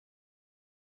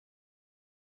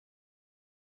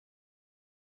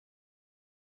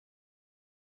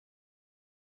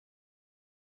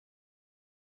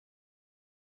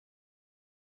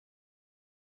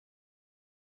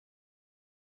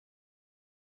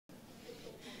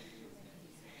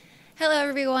Hello,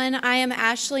 everyone. I am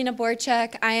Ashley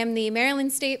Naborchuk. I am the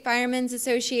Maryland State Firemen's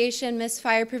Association Miss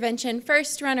Fire Prevention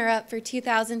first runner-up for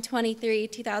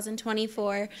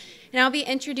 2023-2024. And I'll be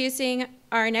introducing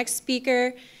our next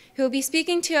speaker, who will be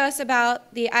speaking to us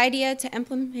about the idea to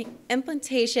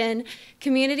implementation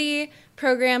community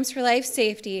programs for life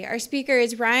safety. Our speaker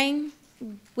is Ryan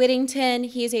Whittington.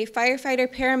 He is a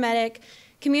firefighter paramedic,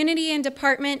 community and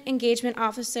department engagement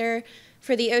officer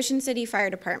for the Ocean City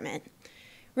Fire Department.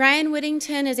 Ryan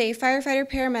Whittington is a firefighter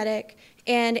paramedic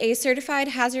and a certified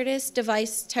hazardous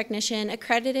device technician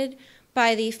accredited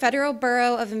by the Federal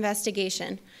Bureau of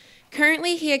Investigation.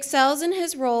 Currently, he excels in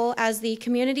his role as the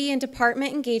community and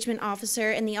department engagement officer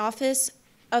in the office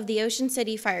of the Ocean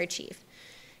City Fire Chief.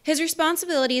 His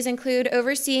responsibilities include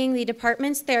overseeing the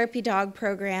department's therapy dog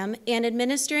program and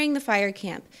administering the fire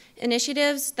camp,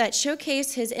 initiatives that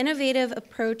showcase his innovative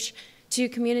approach to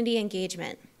community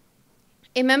engagement.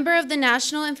 A member of the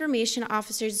National Information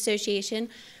Officers Association,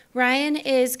 Ryan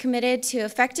is committed to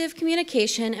effective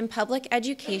communication and public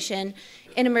education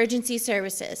in emergency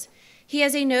services. He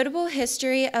has a notable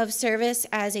history of service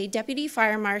as a deputy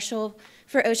fire marshal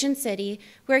for Ocean City,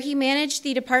 where he managed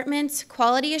the department's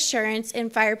quality assurance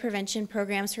and fire prevention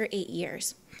programs for 8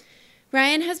 years.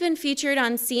 Ryan has been featured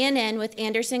on CNN with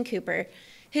Anderson Cooper.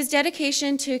 His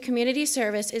dedication to community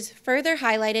service is further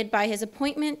highlighted by his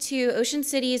appointment to Ocean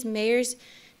City's Mayor's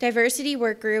Diversity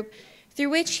Work Group,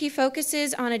 through which he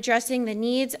focuses on addressing the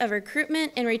needs of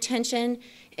recruitment and retention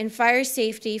in fire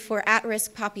safety for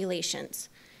at-risk populations.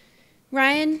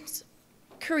 Ryan's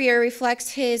career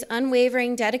reflects his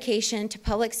unwavering dedication to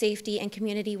public safety and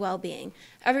community well-being.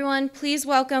 Everyone, please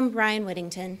welcome Ryan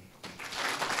Whittington.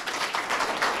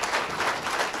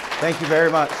 Thank you very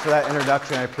much for that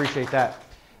introduction. I appreciate that.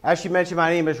 As you mentioned,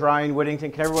 my name is Ryan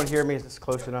Whittington. Can everyone hear me? Is this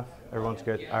close enough? Everyone's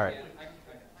good? All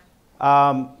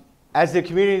right. As the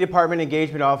Community Department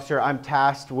Engagement Officer, I'm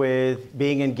tasked with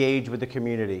being engaged with the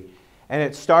community. And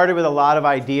it started with a lot of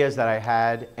ideas that I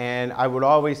had, and I would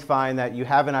always find that you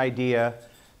have an idea,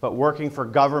 but working for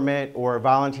government or a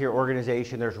volunteer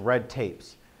organization, there's red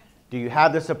tapes. Do you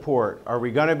have the support? Are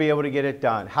we going to be able to get it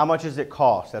done? How much does it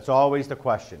cost? That's always the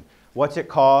question. What's it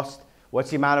cost? What's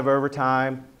the amount of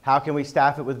overtime? How can we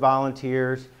staff it with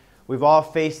volunteers? We've all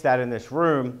faced that in this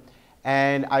room,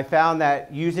 and I found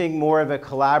that using more of a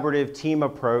collaborative team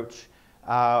approach,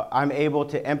 I'm able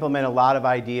to implement a lot of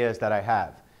ideas that I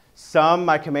have. Some,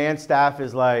 my command staff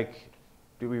is like,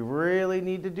 do we really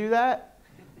need to do that?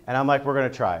 And I'm like, we're going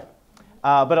to try it.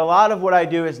 But a lot of what I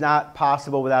do is not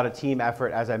possible without a team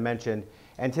effort, as I mentioned.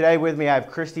 And today with me, I have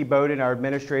Christy Bowden, our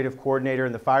administrative coordinator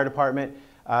in the fire department.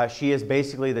 She is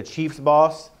basically the chief's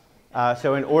boss.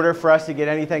 So in order for us to get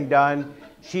anything done,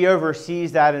 she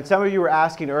oversees that. And some of you were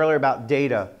asking earlier about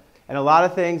data. And a lot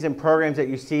of things and programs that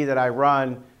you see that I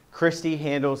run, Christy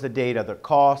handles the data, the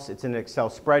costs. It's in an Excel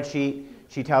spreadsheet.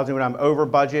 She tells me when I'm over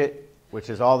budget, which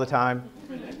is all the time,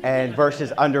 and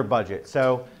versus under budget.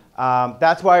 So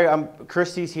that's why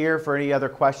Christy's here for any other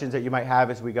questions that you might have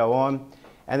as we go on.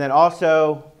 And then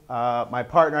also, my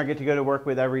partner I get to go to work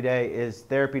with every day is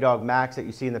Therapy Dog Max that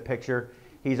you see in the picture.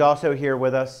 He's also here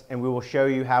with us, and we will show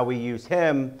you how we use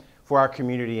him for our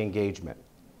community engagement.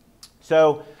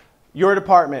 So your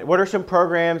department, what are some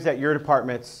programs that your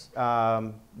departments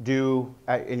do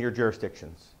in your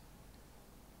jurisdictions?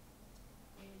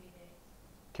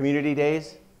 Community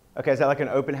days? Okay, is that like an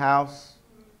open house?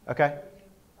 Okay.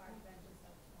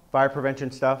 Fire prevention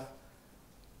stuff.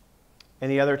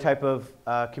 Any other type of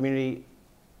community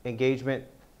engagement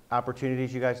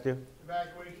opportunities you guys do?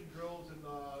 Evacuation drills and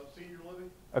senior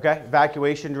living. Okay,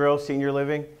 evacuation drills, senior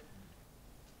living.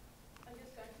 I guess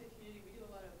back to the community, we do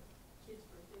a lot of kids'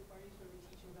 birthday parties where we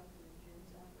teach them about the gyms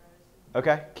apparatus.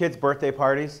 Okay, kids' birthday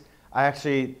parties. I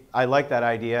like that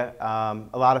idea.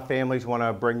 A lot of families want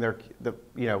to bring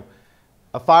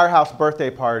a firehouse birthday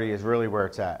party is really where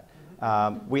it's at.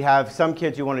 We have some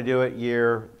kids who want to do it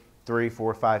year 3,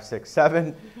 4, 5, 6,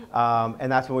 7,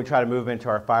 and that's when we try to move into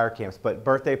our fire camps. But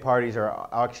birthday parties are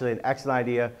actually an excellent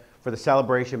idea for the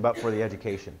celebration, but for the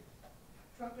education.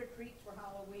 Trunk or treats for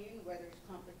Halloween, where there's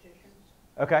competitions.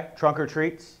 Okay, trunk or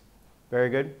treats. Very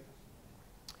good.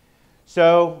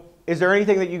 So, is there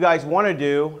anything that you guys want to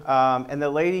do? And the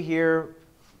lady here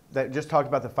that just talked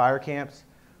about the fire camps,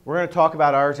 we're going to talk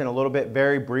about ours in a little bit,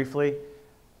 very briefly.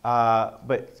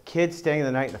 But kids staying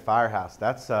the night in the firehouse,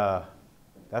 that's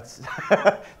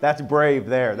brave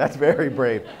there. That's very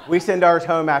brave. We send ours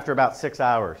home after about 6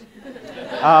 hours.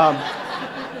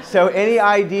 So any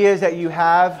ideas that you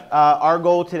have, our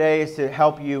goal today is to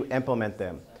help you implement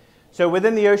them. So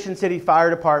within the Ocean City Fire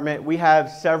Department, we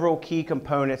have several key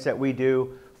components that we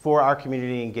do for our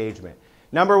community engagement.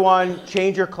 Number one,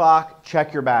 change your clock,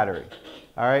 check your battery.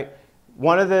 All right?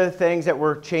 One of the things that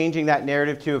we're changing that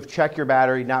narrative to of check your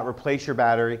battery, not replace your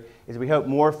battery, is we hope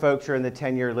more folks are in the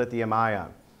 10-year lithium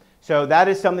ion. So that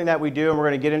is something that we do, and we're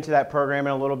going to get into that program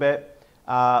in a little bit.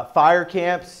 Fire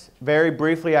camps, very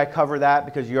briefly I cover that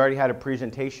because you already had a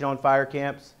presentation on fire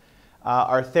camps.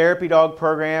 Our therapy dog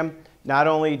program, not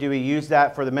only do we use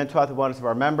that for the mental health and wellness of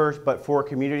our members, but for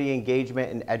community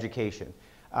engagement and education.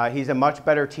 He's a much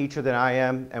better teacher than I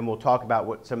am, and we'll talk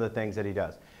about some of the things that he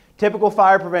does. Typical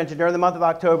fire prevention, during the month of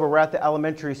October, we're at the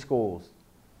elementary schools.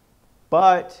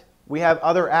 But we have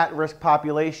other at-risk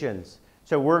populations.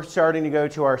 So we're starting to go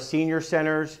to our senior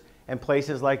centers and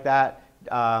places like that,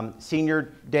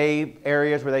 senior day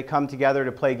areas where they come together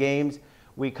to play games.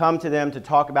 We come to them to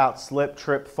talk about slip,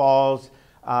 trip, falls,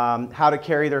 how to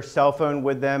carry their cell phone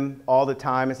with them all the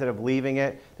time instead of leaving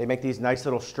it. They make these nice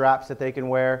little straps that they can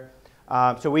wear.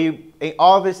 So we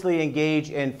obviously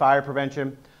engage in fire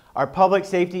prevention. Our Public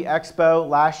Safety Expo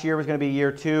last year was going to be year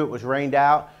 2. It was rained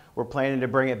out. We're planning to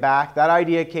bring it back. That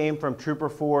idea came from Trooper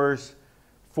 4's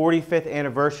 45th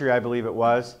anniversary, I believe it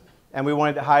was, and we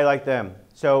wanted to highlight them.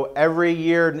 So every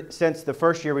year since the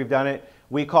first year we've done it,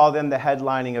 we call them the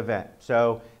headlining event.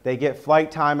 So they get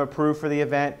flight time approved for the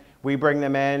event. We bring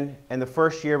them in, and the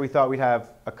first year we thought we'd have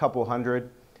a couple hundred.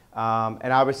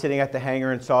 And I was sitting at the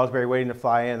hangar in Salisbury waiting to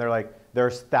fly in. They're like,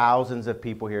 there's thousands of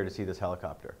people here to see this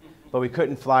helicopter. But we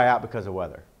couldn't fly out because of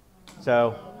weather.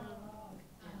 So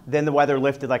then the weather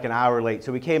lifted like an hour late.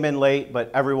 So we came in late,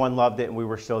 but everyone loved it and we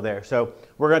were still there. So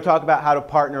we're going to talk about how to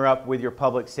partner up with your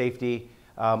public safety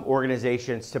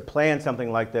organizations to plan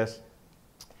something like this.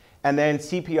 And then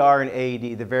CPR and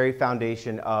AED, the very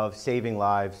foundation of saving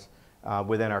lives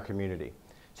within our community.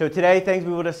 So today, things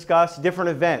we will discuss, different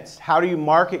events. How do you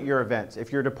market your events?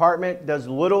 If your department does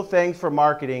little things for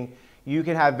marketing, you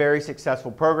can have very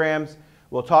successful programs.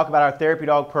 We'll talk about our therapy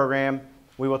dog program.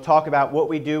 We will talk about what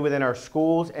we do within our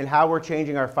schools and how we're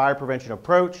changing our fire prevention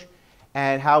approach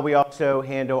and how we also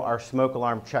handle our smoke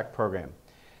alarm check program.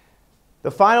 The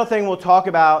final thing we'll talk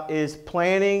about is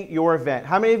planning your event.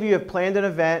 How many of you have planned an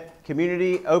event,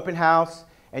 community open house,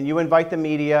 and you invite the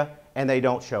media and they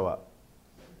don't show up?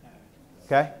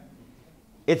 Okay?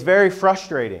 It's very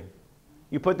frustrating.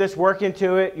 You put this work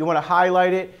into it, you want to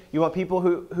highlight it, you want people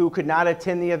who could not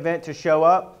attend the event to show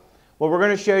up. Well, we're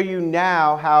going to show you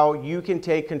now how you can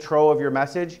take control of your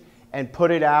message and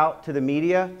put it out to the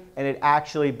media and it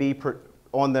actually be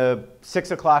on the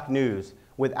 6 o'clock news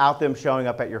without them showing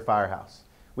up at your firehouse.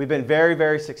 We've been very,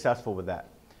 very successful with that.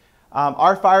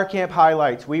 Our fire camp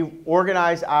highlights, we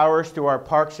organize ours through our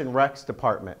Parks and Recs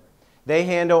department. They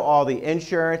handle all the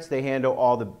insurance, they handle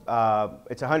all the,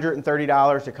 it's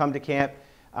 $130 to come to camp.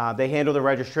 They handle the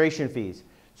registration fees.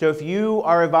 So if you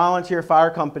are a volunteer fire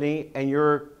company and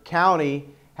your county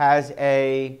has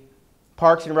a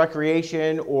Parks and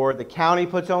Recreation or the county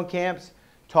puts on camps,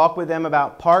 talk with them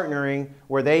about partnering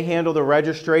where they handle the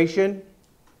registration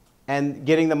and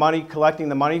getting the money, collecting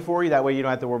the money for you. That way you don't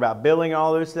have to worry about billing and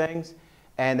all those things.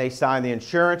 And they sign the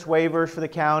insurance waivers for the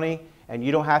county and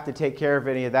you don't have to take care of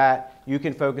any of that. You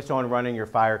can focus on running your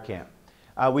fire camp.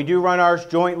 We do run ours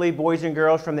jointly, boys and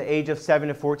girls from the age of 7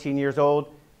 to 14 years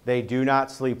old. They do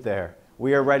not sleep there.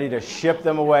 We are ready to ship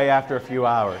them away after a few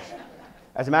hours.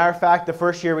 As a matter of fact, the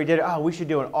first year we did it, we should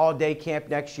do an all-day camp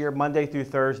next year, Monday through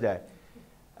Thursday.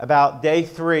 About day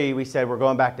 3, we said we're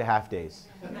going back to half days.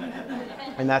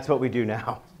 And that's what we do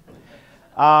now.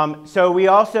 So we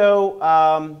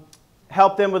also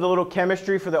help them with a little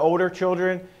chemistry for the older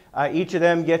children. Each of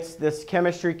them gets this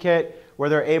chemistry kit where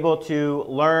they're able to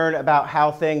learn about how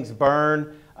things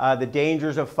burn, the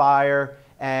dangers of fire.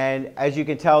 And as you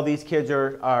can tell, these kids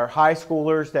are high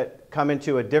schoolers that come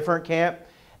into a different camp.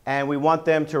 And we want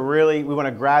them to we want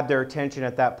to grab their attention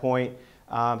at that point.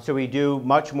 So we do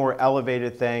much more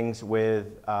elevated things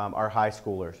with our high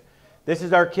schoolers. This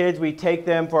is our kids. We take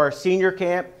them for our senior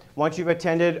camp. Once you've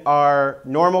attended our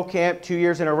normal camp 2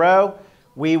 years in a row,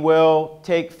 we will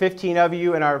take 15 of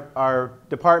you in our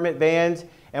department vans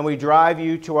and we drive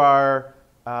you to our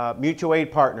mutual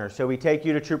aid partners. So we take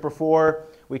you to Trooper 4.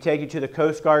 We take you to the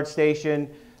Coast Guard station.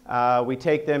 We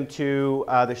take them to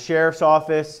the sheriff's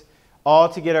office, all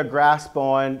to get a grasp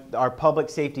on our public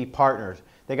safety partners.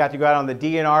 They got to go out on the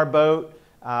DNR boat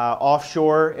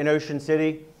offshore in Ocean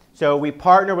City. So we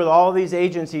partner with all of these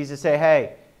agencies to say,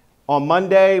 hey, on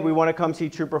Monday, we want to come see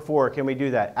Trooper 4. Can we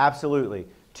do that? Absolutely.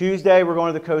 Tuesday, we're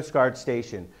going to the Coast Guard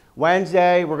station.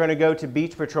 Wednesday, we're going to go to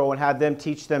Beach Patrol and have them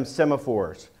teach them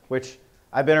semaphores, which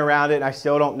I've been around it and I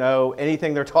still don't know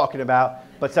anything they're talking about,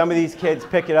 but some of these kids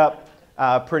pick it up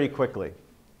pretty quickly.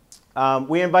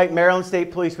 We invite Maryland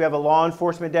State Police. We have a law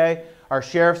enforcement day. our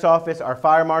sheriff's office, our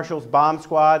fire marshals, bomb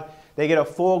squad. They get a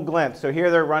full glimpse. So here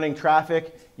they're running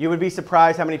traffic. You would be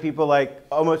surprised how many people like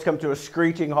almost come to a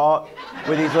screeching halt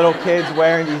with these little kids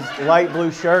wearing these light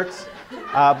blue shirts.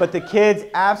 But the kids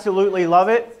absolutely love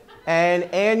it. And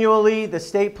annually, the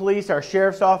state police, our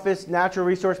sheriff's office, natural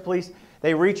resource police,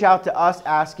 they reach out to us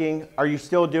asking, are you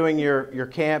still doing your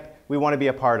camp? We want to be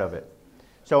a part of it.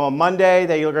 So on Monday,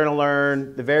 they are going to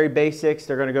learn the very basics.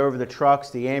 They're going to go over the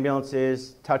trucks, the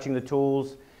ambulances, touching the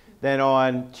tools. Then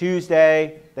on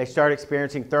Tuesday, they start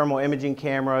experiencing thermal imaging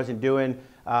cameras and doing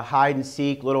hide and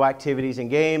seek, little activities and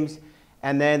games.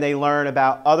 And then they learn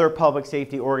about other public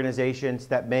safety organizations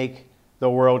that make the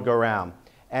world go round.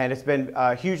 And it's been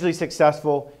hugely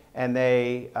successful. And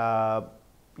they,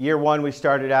 year one, we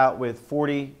started out with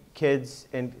 40 kids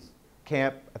in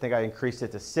camp. I think I increased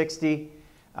it to 60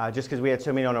 just because we had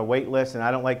so many on a wait list, and I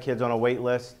don't like kids on a wait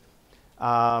list.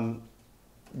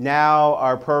 Now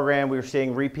our program, we're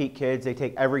seeing repeat kids. They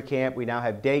take every camp. We now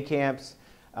have day camps.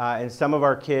 And some of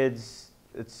our kids,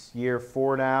 it's year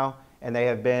 4 now, and they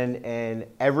have been in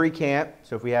every camp.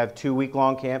 So if we have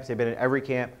 2-week-long camps, they've been in every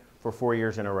camp for 4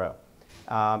 years in a row.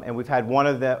 And we've had one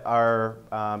of our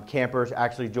campers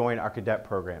actually join our cadet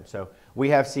program. So we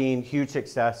have seen huge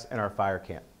success in our fire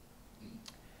camp.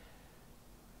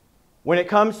 When it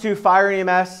comes to fire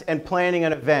EMS and planning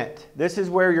an event, this is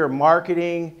where your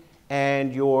marketing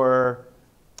and your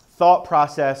thought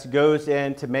process goes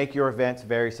in to make your events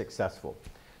very successful.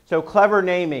 So clever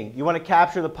naming, you want to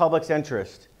capture the public's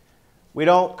interest. We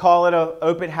don't call it an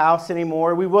open house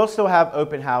anymore. We will still have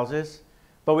open houses,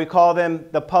 but we call them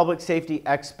the Public Safety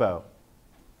Expo.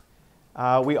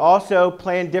 We also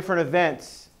plan different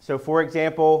events. So for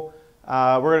example,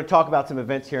 we're going to talk about some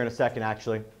events here in a second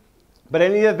actually. But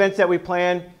any of the events that we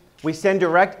plan, we send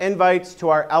direct invites to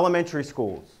our elementary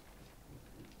schools.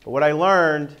 But what I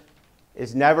learned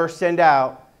is never send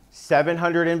out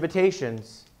 700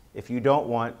 invitations if you don't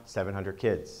want 700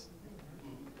 kids.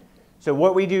 So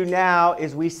what we do now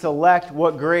is we select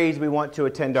what grades we want to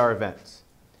attend our events.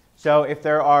 So if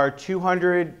there are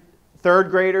 200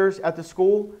 third graders at the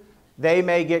school, they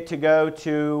may get to go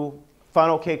to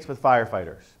funnel cakes with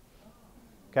firefighters.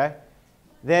 Okay?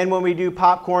 Then when we do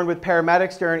popcorn with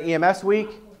paramedics during EMS week,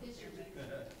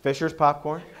 Fisher's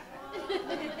popcorn.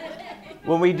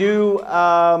 When we do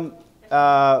popcorn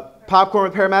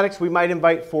with paramedics, we might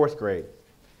invite 4th grade.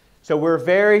 So we're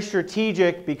very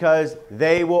strategic because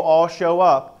they will all show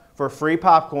up for free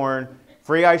popcorn,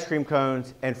 free ice cream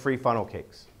cones, and free funnel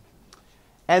cakes.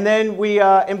 And then we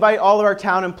invite all of our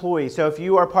town employees. So if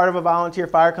you are part of a volunteer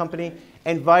fire company,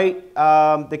 invite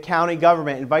the county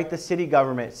government, invite the city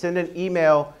government, send an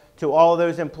email to all of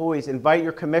those employees, invite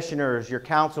your commissioners, your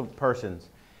council persons.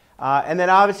 And then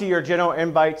obviously your general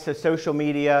invites to social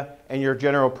media and your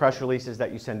general press releases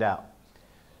that you send out.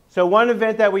 So one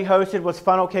event that we hosted was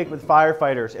Funnel Cake with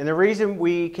Firefighters. And the reason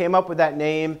we came up with that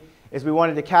name is we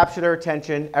wanted to capture their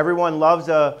attention. Everyone loves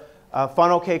a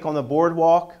funnel cake on the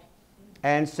boardwalk.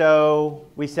 And so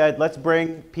we said, let's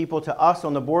bring people to us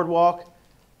on the boardwalk.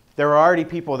 There are already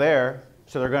people there,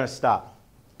 so they're going to stop.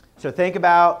 So think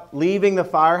about leaving the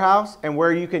firehouse and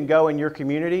where you can go in your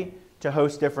community to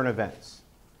host different events.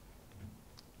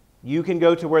 You can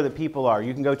go to where the people are.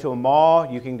 You can go to a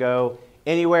mall. You can go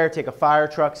anywhere, take a fire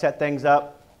truck, set things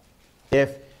up.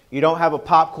 If you don't have a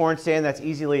popcorn stand that's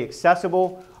easily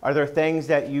accessible, are there things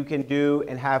that you can do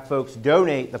and have folks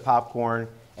donate the popcorn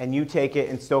and you take it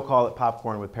and still call it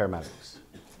popcorn with paramedics?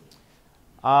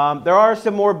 There are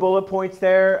some more bullet points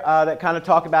there that kind of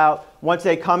talk about once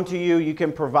they come to you, you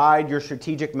can provide your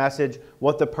strategic message,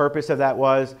 what the purpose of that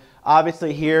was.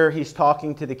 Obviously here he's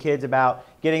talking to the kids about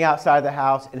getting outside the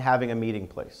house and having a meeting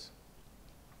place.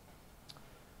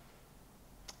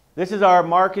 This is our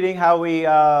marketing, how we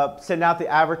send out the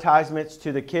advertisements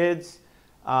to the kids.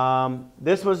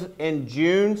 This was in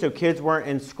June, so kids weren't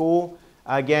in school.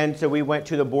 Again, so we went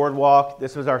to the boardwalk.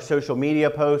 This was our social media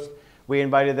post. We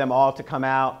invited them all to come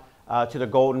out to the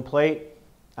Golden Plate.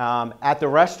 At the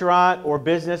restaurant or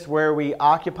business where we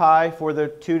occupy for the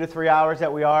 2 to 3 hours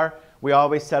that we are, we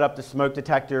always set up the smoke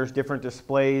detectors, different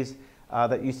displays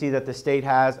that you see that the state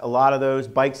has. A lot of those,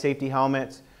 bike safety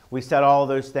helmets. We set all of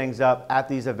those things up at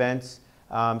these events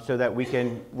so that we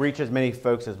can reach as many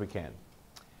folks as we can.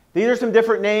 These are some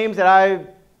different names that I've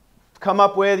come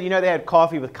up with. You know, they had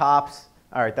coffee with cops.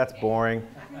 All right, that's boring.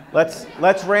 Let's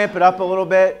ramp it up a little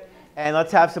bit and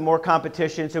let's have some more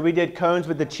competition. So we did cones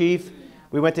with the chief.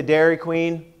 We went to Dairy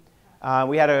Queen.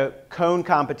 We had a cone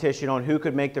competition on who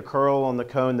could make the curl on the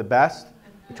cone the best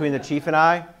between the chief and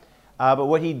I. But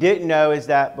what he didn't know is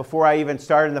that before I even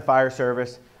started in the fire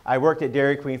service, I worked at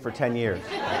Dairy Queen for 10 years.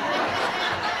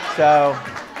 So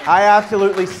I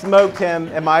absolutely smoked him,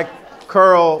 and my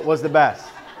curl was the best.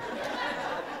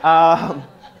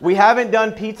 We haven't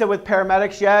done pizza with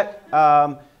paramedics yet.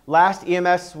 Last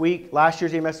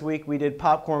year's EMS week, we did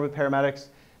popcorn with paramedics.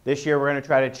 This year, we're going to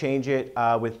try to change it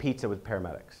with pizza with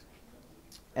paramedics.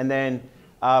 And then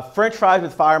French fries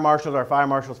with fire marshals. Our fire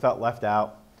marshals felt left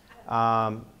out.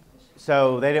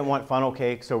 So they didn't want funnel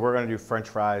cake, so we're going to do French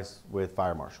fries with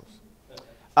fire marshals.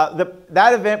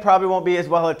 That event probably won't be as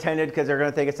well attended because they're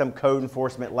going to think it's some code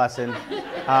enforcement lesson.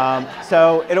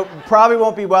 So it probably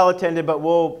won't be well attended, but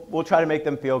we'll try to make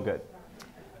them feel good.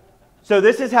 So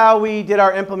this is how we did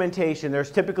our implementation.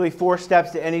 There's typically 4 steps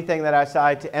to anything that I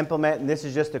decide to implement, and this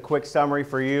is just a quick summary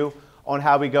for you on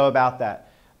how we go about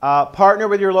that. Partner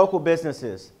with your local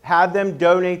businesses. Have them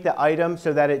donate the item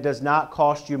so that it does not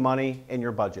cost you money in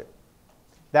your budget.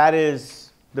 That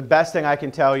is the best thing I can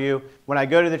tell you. When I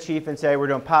go to the chief and say we're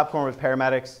doing popcorn with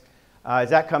paramedics, is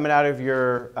that coming out of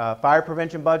your fire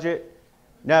prevention budget?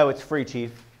 No, it's free,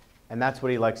 chief, and that's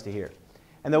what he likes to hear.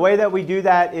 And the way that we do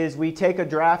that is we take a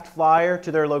draft flyer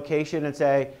to their location and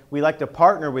say, we'd like to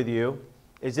partner with you.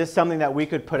 Is this something that we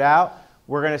could put out?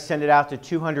 We're going to send it out to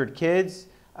 200 kids.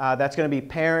 That's going to be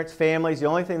parents, families. The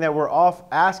only thing that we're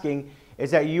asking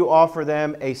is that you offer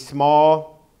them a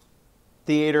small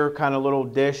theater kind of little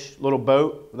dish, little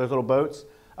boat, those little boats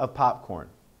of popcorn.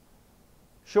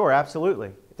 Sure, absolutely.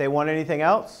 If they want anything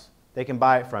else, they can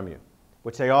buy it from you,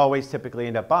 which they always typically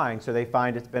end up buying, so they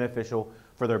find it's beneficial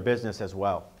for their business as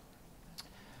well.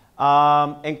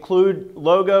 Include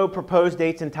logo, proposed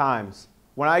dates and times.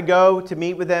 When I go to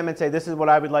meet with them and say, this is what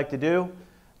I would like to do,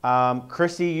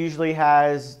 Chrissy usually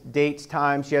has dates,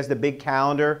 times. She has the big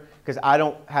calendar because I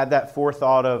don't have that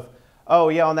forethought of, oh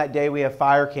yeah, on that day we have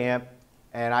fire camp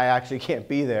and I actually can't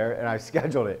be there and I've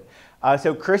scheduled it.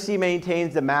 So Chrissy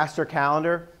maintains the master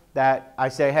calendar that I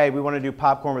say, hey, we want to do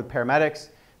popcorn with paramedics.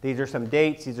 These are some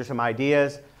dates. These are some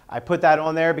ideas. I put that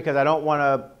on there because I don't want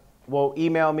to, well,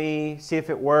 email me, see if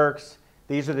it works.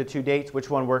 These are the 2 dates. Which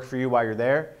one works for you while you're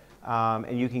there?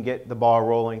 And you can get the ball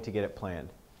rolling to get it planned.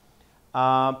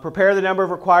 Prepare the number of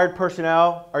required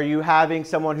personnel. Are you having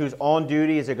someone who's on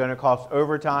duty? Is it going to cost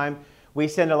overtime? We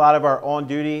send a lot of our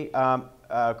on-duty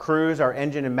crews, our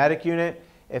engine and medic unit.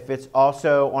 If it's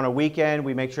also on a weekend,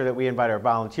 we make sure that we invite our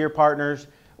volunteer partners,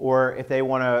 or if they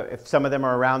want to, if some of them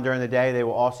are around during the day, they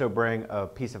will also bring a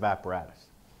piece of apparatus.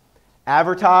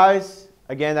 Advertise.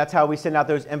 Again, that's how we send out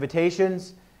those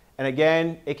invitations. And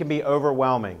again, it can be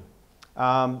overwhelming.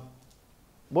 I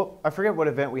forget what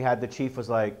event we had. The chief was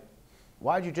like,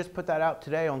 why'd you just put that out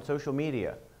today on social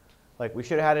media? Like, we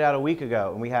should have had it out a week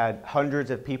ago. And we had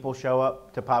hundreds of people show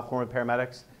up to Popcorn with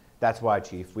Paramedics. That's why,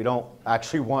 chief. We don't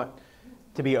actually want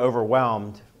to be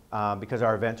overwhelmed because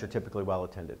our events are typically well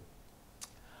attended.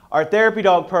 Our therapy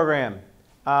dog program.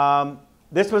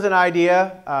 This was an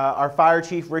idea. Our fire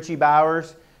chief, Richie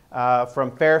Bowers,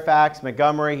 from Fairfax,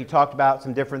 Montgomery, he talked about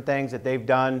some different things that they've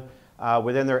done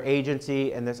within their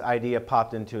agency, and this idea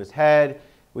popped into his head.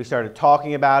 We started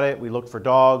talking about it. We looked for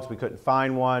dogs. We couldn't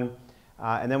find one.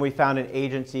 And then we found an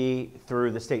agency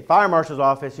through the State Fire Marshal's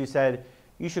office who said,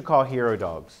 you should call Hero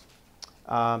Dogs.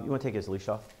 You want to take his leash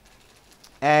off?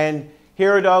 And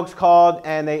Hero Dogs called,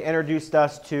 and they introduced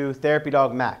us to therapy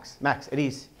dog Max. Max, at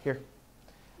ease, here.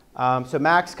 So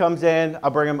Max comes in.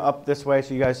 I'll bring him up this way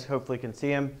so you guys hopefully can see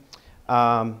him.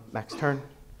 Max, turn.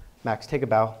 Max, take a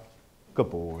bow.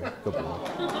 Good boy. Good boy. All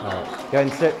right. Go ahead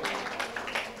and sit.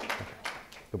 Okay.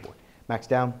 Good boy. Max,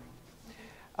 down.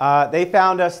 They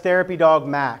found us therapy dog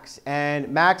Max. And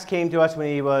Max came to us when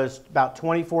he was about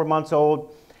 24 months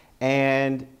old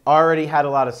and already had a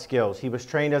lot of skills. He was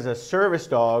trained as a service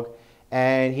dog,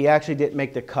 and he actually didn't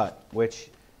make the cut, which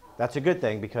that's a good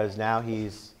thing because now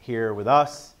he's here with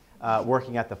us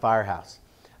working at the firehouse.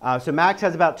 So Max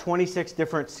has about 26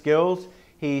 different skills.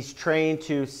 He's trained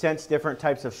to sense different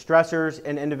types of stressors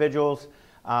in individuals,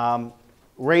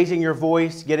 raising your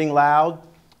voice, getting loud.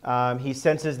 He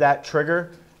senses that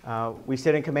trigger. We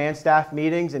sit in command staff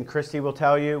meetings, and Christy will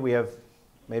tell you we have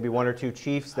maybe 1 or 2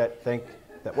 chiefs that think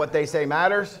that what they say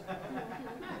matters.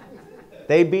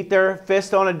 They beat their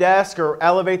fist on a desk or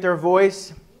elevate their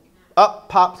voice. Up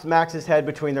pops Max's head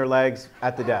between their legs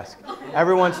at the desk.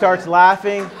 Everyone starts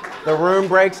laughing. The room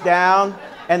breaks down.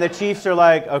 And the chiefs are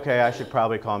like, okay, I should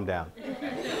probably calm down.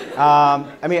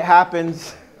 I mean, it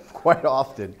happens quite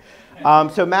often.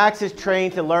 So Max is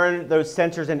trained to learn those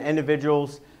sensors in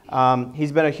individuals.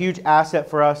 He's been a huge asset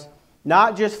for us,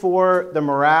 not just for the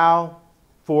morale,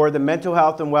 for the mental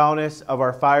health and wellness of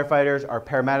our firefighters, our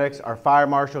paramedics, our fire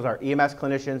marshals, our EMS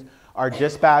clinicians, our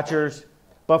dispatchers,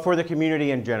 but for the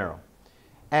community in general.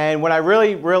 And when I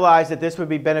really realized that this would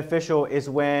be beneficial is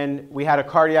when we had a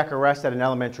cardiac arrest at an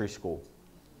elementary school.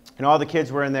 And all the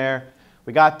kids were in there.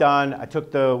 We got done. I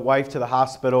took the wife to the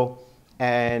hospital,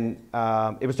 and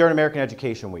it was during American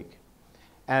Education Week.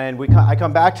 And I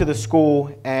come back to the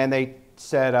school, and they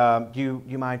said, do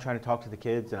you mind trying to talk to the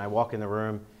kids? And I walk in the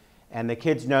room, and the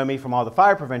kids know me from all the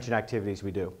fire prevention activities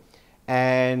we do.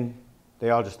 And they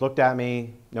all just looked at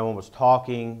me. No one was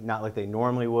talking, not like they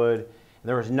normally would.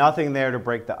 There was nothing there to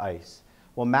break the ice.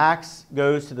 Well, Max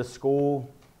goes to the school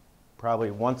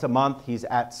probably once a month. He's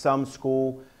at some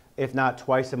school, if not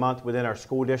twice a month within our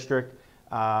school district.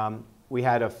 We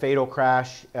had a fatal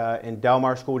crash in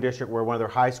Delmar School District where one of their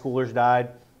high schoolers died.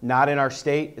 Not in our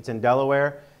state, it's in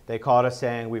Delaware. They called us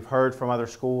saying, we've heard from other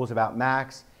schools about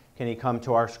Max. Can he come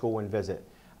to our school and visit?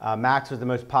 Max was the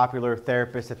most popular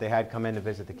therapist that they had come in to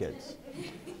visit the kids.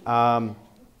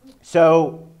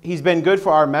 So he's been good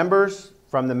for our members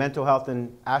from the mental health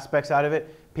and aspects out of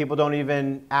it. People don't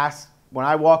even ask. When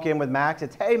I walk in with Max,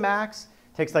 it's, hey, Max.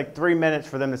 It takes like 3 minutes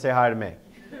for them to say hi to me.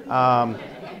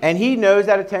 And he knows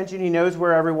that attention. He knows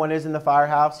where everyone is in the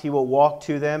firehouse. He will walk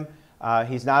to them.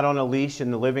 He's not on a leash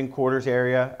in the living quarters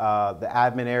area, the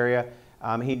admin area.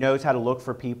 He knows how to look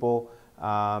for people,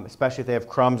 especially if they have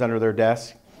crumbs under their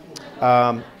desk.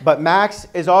 But Max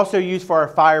is also used for our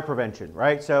fire prevention,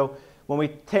 right? So when we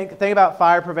think about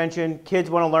fire prevention, kids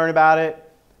want to learn about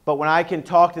it. But when I can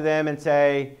talk to them and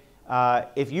say,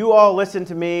 if you all listen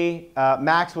to me,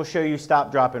 Max will show you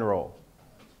stop, drop, and roll.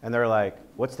 And they're like,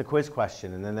 what's the quiz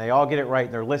question? And then they all get it right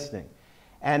and they're listening.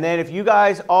 And then if you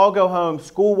guys all go home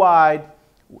school-wide,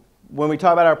 when we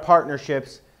talk about our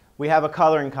partnerships, we have a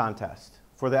coloring contest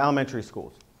for the elementary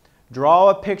schools. Draw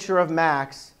a picture of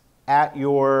Max at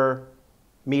your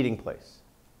meeting place.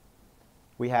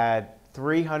 We had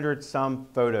 300 some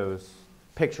photos,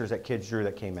 pictures that kids drew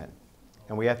that came in.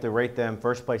 And we have to rate them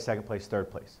first place, second place, third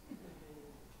place.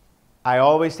 I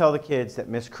always tell the kids that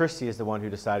Miss Christie is the one who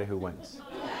decided who wins.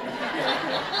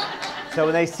 So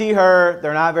when they see her,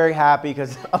 they're not very happy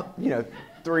because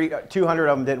 200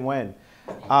 of them didn't win.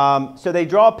 So they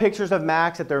draw pictures of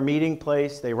Max at their meeting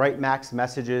place. They write Max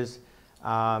messages.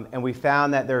 And we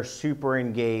found that they're super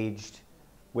engaged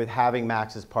with having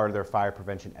Max as part of their fire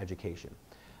prevention education.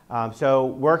 So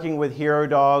working with Hero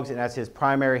Dogs, and as his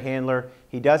primary handler,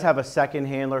 he does have a second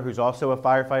handler who's also a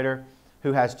firefighter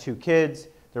who has 2 kids.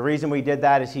 The reason we did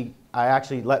that is I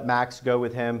actually let Max go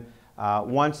with him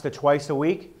once to twice a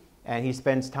week, and he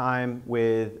spends time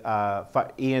with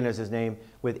Ian is his name,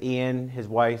 with Ian, his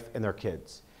wife, and their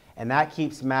kids. And that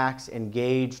keeps Max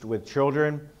engaged with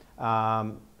children.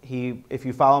 If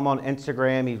you follow him on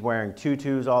Instagram, he's wearing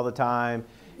tutus all the time.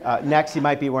 Next, he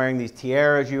might be wearing these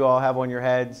tiaras you all have on your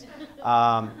heads.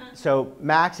 So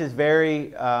Max is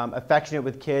very affectionate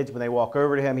with kids. When they walk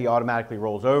over to him, he automatically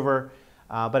rolls over.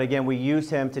 But again, we use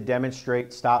him to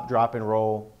demonstrate stop, drop, and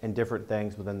roll and different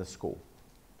things within the school.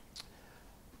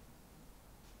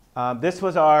 This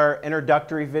was our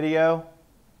introductory video.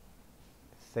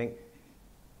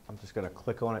 I'm just going to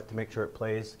click on it to make sure it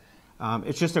plays.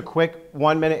 It's just a quick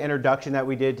 1-minute introduction that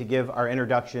we did to give our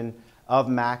introduction of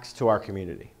Max to our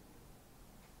community.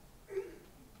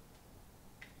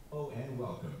 Hello and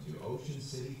welcome to Ocean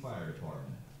City Fire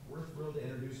Department. We're thrilled to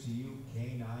introduce to you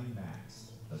K9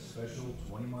 Max, a special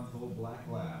 20-month-old black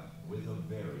lab with a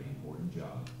very important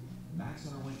job. Max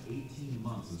underwent 18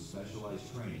 months of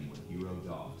specialized training with Hero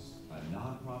Dogs, a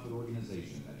non-profit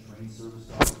organization that trains service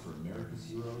dogs for America's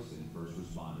heroes and first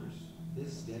responders.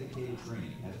 This dedicated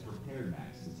training has prepared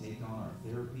Max to take on our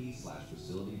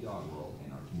therapy/facility dog role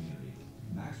in our community.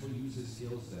 Max will use his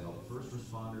skills to help first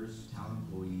responders, town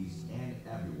employees, and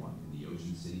everyone in the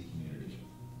Ocean City community.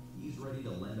 He's ready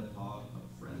to lend a paw,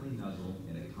 a friendly nuzzle,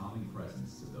 and a calming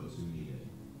presence to those who need it.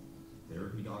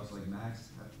 Therapy dogs like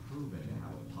Max have proven to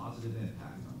have a positive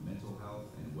impact on mental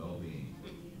health and well-being.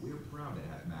 We are proud to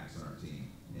have Max on our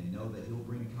team and know that he'll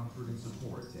bring comfort and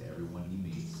support to everyone he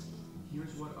meets.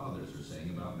 Here's what others are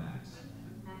saying about Max.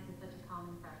 Max is such a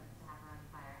calming presence to have around the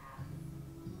firehouse.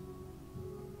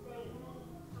 They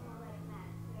need someone like Max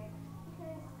here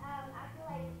because I feel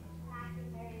like Max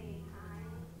is very kind.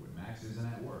 When Max isn't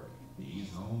at work, he's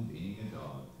home being a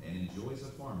dog and enjoys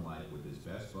a farm life with his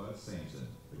best bud Samson,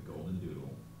 the golden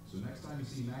doodle. So next time you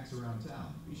see Max around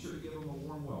town, be sure to give him a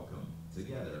warm welcome.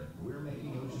 Together, we're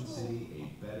making Ocean City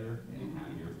a better and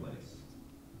happier place.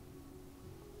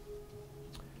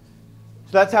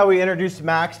 So that's how we introduced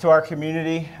Max to our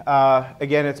community.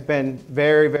 Again, it's been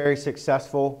very, very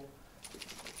successful.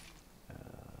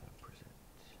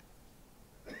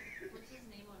 What's his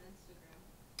name on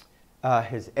Instagram?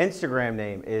 His Instagram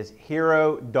name is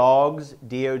Hero Dogs,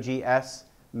 D-O-G-S,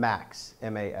 Max,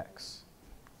 M-A-X.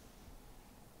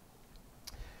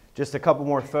 Just a couple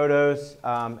more photos,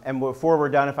 and before we're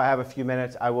done, if I have a few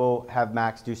minutes, I will have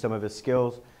Max do some of his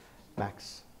skills.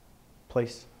 Max,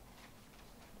 place.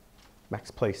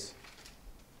 Max, place.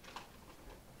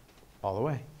 All the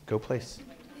way. Go place.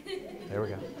 There we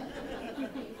go.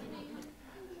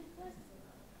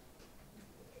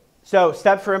 So,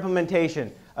 steps for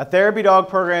implementation. A therapy dog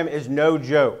program is no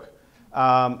joke.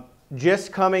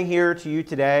 Just coming here to you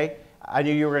today, I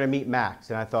knew you were going to meet Max,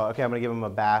 and I thought, okay, I'm going to give him a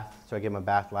bath. So I gave him a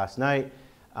bath last night.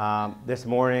 This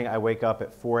morning, I wake up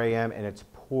at 4 a.m. and it's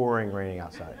pouring raining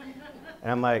outside.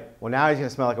 And I'm like, well, now he's going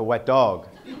to smell like a wet dog.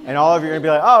 And all of you are going to be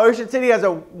like, oh, Ocean City has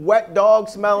a wet dog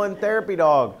smelling therapy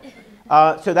dog.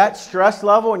 So that stress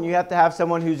level, and you have to have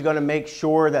someone who's going to make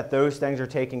sure that those things are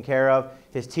taken care of.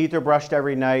 His teeth are brushed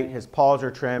every night, his paws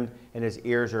are trimmed, and his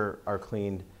ears are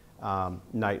cleaned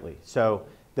nightly. So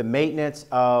the maintenance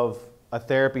of a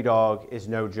therapy dog is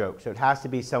no joke. So it has to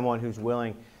be someone who's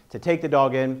willing to take the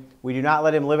dog in. We do not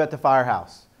let him live at the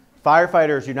firehouse.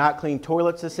 Firefighters do not clean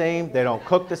toilets the same. They don't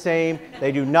cook the same.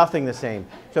 They do nothing the same.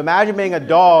 So imagine being a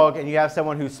dog and you have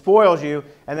someone who spoils you,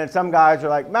 and then some guys are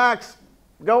like, Max,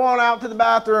 go on out to the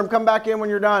bathroom, come back in when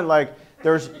you're done. Like,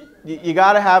 you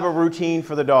got to have a routine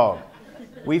for the dog.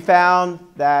 We found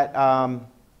that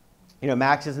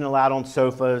Max isn't allowed on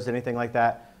sofas, anything like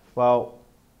that. Well,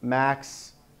 Max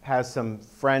has some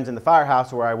friends in the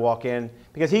firehouse where I walk in,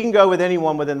 because he can go with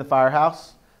anyone within the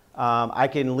firehouse. I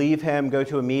can leave him, go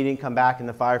to a meeting, come back, and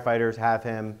the firefighters have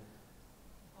him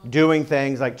doing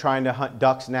things like trying to hunt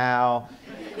ducks now.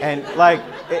 And like,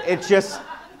 it's just,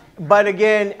 but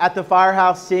again, at the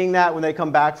firehouse, seeing that when they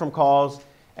come back from calls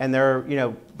and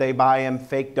they buy him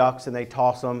fake ducks and they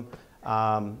toss them,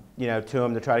 to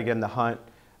him to try to get him to hunt.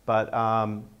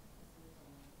 But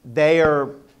they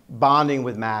are bonding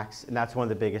with Max, and that's one of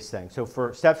the biggest things. So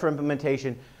for steps for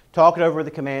implementation, talk it over with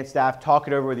the command staff, talk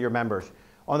it over with your members.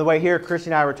 On the way here, Christy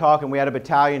and I were talking, we had a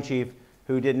battalion chief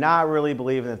who did not really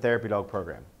believe in the therapy dog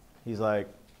program. He's like,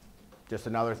 just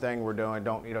another thing we're doing,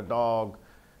 don't need a dog,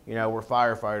 we're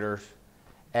firefighters.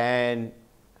 And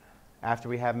after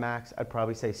we had Max, I'd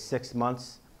probably say 6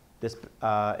 months, this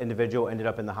individual ended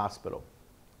up in the hospital.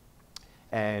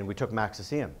 And we took Max to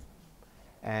see him.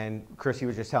 And Chrissy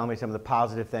was just telling me some of the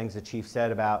positive things the chief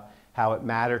said about how it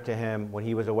mattered to him when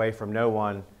he was away from no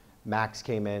one. Max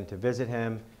came in to visit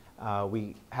him.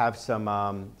 We have some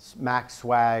Max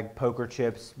swag, poker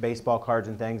chips, baseball cards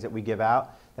and things that we give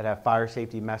out that have fire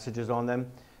safety messages on them.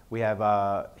 We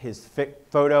have his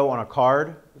photo on a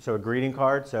card, so a greeting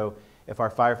card. So if our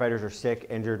firefighters are sick,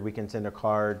 injured, we can send a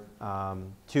card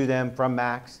to them from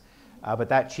Max. But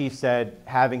that chief said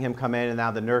having him come in and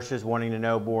now the nurses wanting to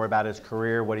know more about his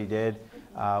career, what he did,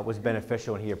 was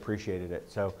beneficial, and he appreciated it.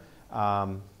 So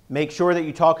make sure that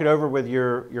you talk it over with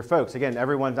your folks. Again,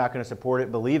 everyone's not going to support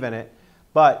it, believe in it,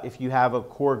 but if you have a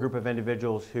core group of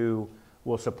individuals who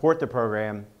will support the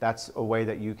program, that's a way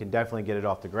that you can definitely get it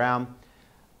off the ground.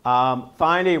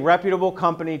 Find a reputable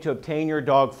company to obtain your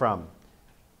dog from.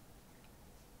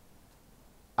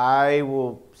 I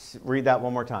will read that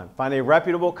one more time. Find a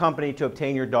reputable company to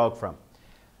obtain your dog from.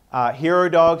 Hero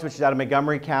Dogs, which is out of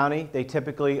Montgomery County, they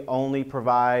typically only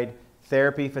provide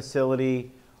therapy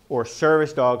facility or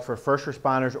service dogs for first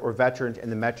responders or veterans in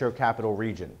the Metro Capital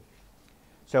Region.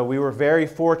 So we were very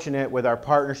fortunate with our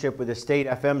partnership with the state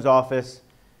FM's office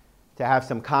to have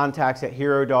some contacts at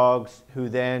Hero Dogs who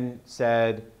then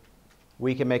said,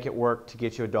 we can make it work to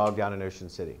get you a dog down in Ocean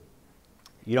City.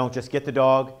 You don't just get the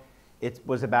dog. It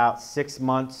was about 6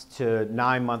 months to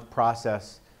 9 month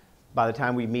process by the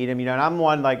time we meet him. And I'm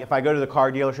one, like, if I go to the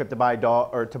car dealership to buy a dog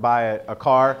or to buy a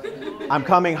car, I'm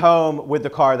coming home with the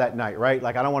car that night, right?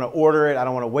 Like, I don't want to order it. I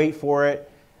don't want to wait for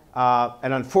it.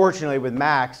 And unfortunately with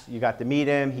Max, you got to meet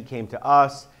him. He came to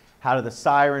us. How do the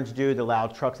sirens do? The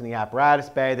loud trucks in the apparatus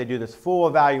bay. They do this full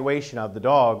evaluation of the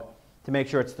dog to make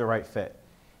sure it's the right fit.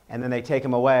 And then they take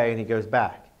him away and he goes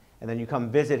back. And then you come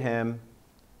visit him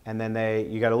and then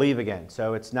you got to leave again.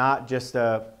 So it's not just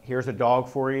here's a dog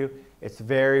for you. It's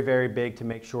very, very big to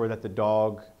make sure that the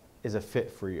dog is a fit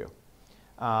for you.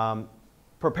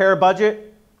 Prepare a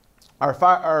budget.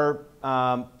 Our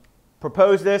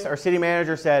proposed this. Our city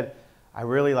manager said, I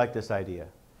really like this idea.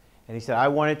 And he said, I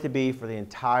want it to be for the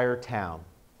entire town.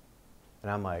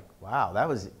 And I'm like, wow, that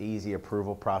was an easy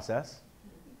approval process.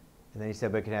 And then he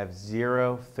said, but it can have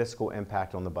zero fiscal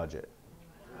impact on the budget.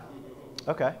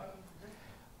 Okay.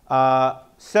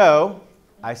 So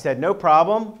I said, no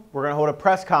problem. We're going to hold a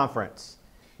press conference.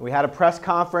 We had a press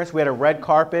conference. We had a red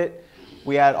carpet.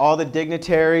 We had all the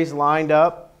dignitaries lined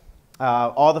up,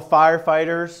 all the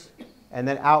firefighters, and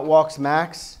then out walks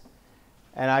Max.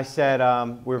 And I said,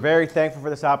 we're very thankful for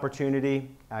this opportunity.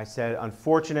 I said,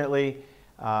 unfortunately,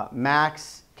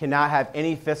 Max cannot have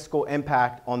any fiscal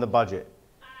impact on the budget.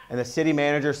 And the city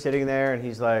manager's sitting there, and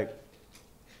he's like,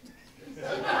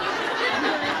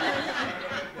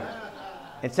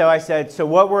 and so I said, so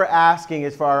what we're asking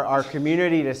is for our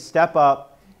community to step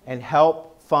up and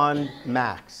help fund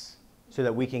Max so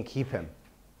that we can keep him.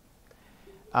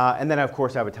 And then, of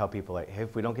course, I would tell people, like, hey,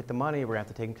 if we don't get the money, we're going to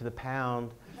have to take him to the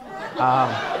pound.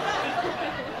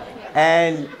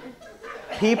 And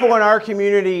people in our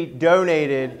community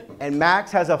donated, and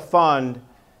Max has a fund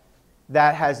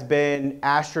that has been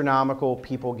astronomical,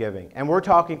 people giving. And we're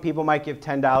talking people might give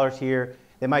 $10 here,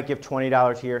 they might give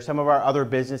 $20 here. Some of our other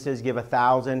businesses give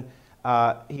 $1,000.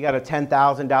 He got a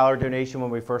 $10,000 donation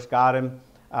when we first got him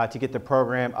to get the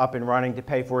program up and running, to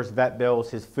pay for his vet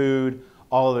bills, his food,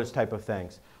 all of those type of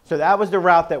things. So that was the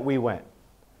route that we went.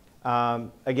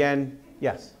 Again,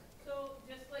 yes? So,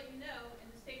 just to let you know, in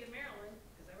the state of Maryland,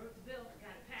 because I wrote the bill and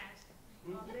got it passed,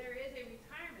 there is a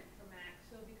retirement for Max.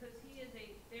 So, because he is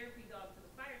a therapy dog for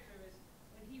the fire service,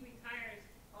 when he retires,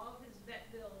 all of his vet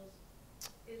bills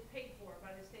is paid for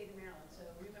by the state of Maryland. So,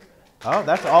 remember that. Oh,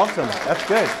 that's awesome. That's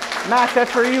good. Max,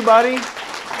 that's for you, buddy.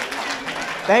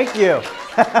 Thank you.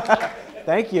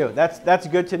 Thank you. That's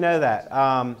good to know that.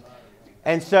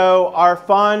 And so our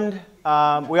fund,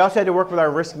 we also had to work with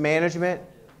our risk management.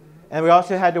 And we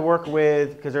also had to work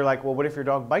with, because they're like, well, what if your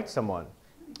dog bites someone?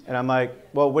 And I'm like,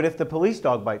 well, what if the police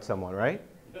dog bites someone, right?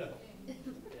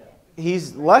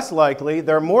 He's less likely,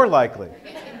 they're more likely.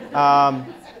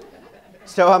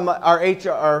 So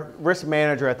our risk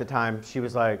manager at the time, she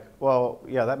was like, well,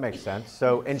 yeah, that makes sense.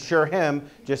 So insure him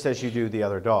just as you do the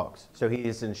other dogs. So he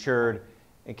is insured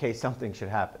in case something should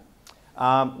happen.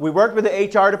 We worked with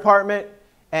the HR department.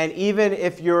 And even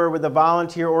if you're with a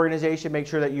volunteer organization, make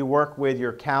sure that you work with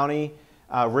your county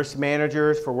risk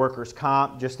managers for workers'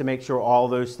 comp, just to make sure all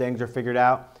those things are figured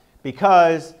out.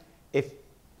 Because if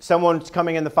someone's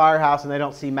coming in the firehouse and they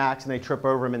don't see Max and they trip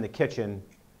over him in the kitchen,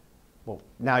 well,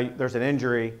 now there's an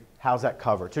injury. How's that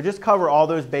covered? So just cover all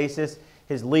those bases.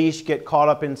 His leash get caught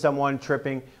up in someone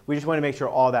tripping. We just want to make sure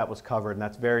all that was covered, and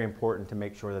that's very important to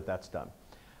make sure that that's done.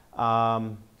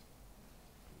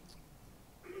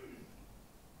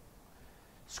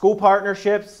 School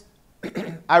partnerships.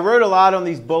 I wrote a lot on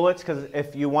these bullets because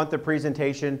if you want the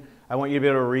presentation, I want you to be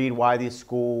able to read why these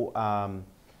school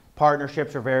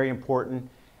partnerships are very important.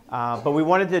 But we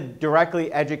wanted to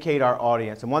directly educate our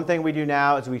audience. And one thing we do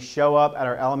now is we show up at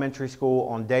our elementary school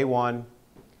on day one,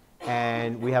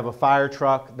 and we have a fire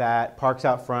truck that parks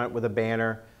out front with a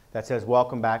banner that says,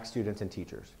 "Welcome back, students and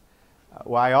teachers."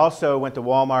 Well, I also went to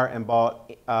Walmart and bought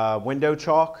window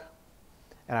chalk.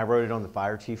 And I wrote it on the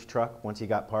fire chief's truck once he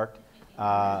got parked.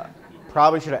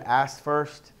 Probably should have asked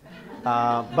first.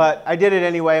 But I did it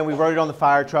anyway, and we wrote it on the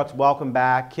fire trucks, "Welcome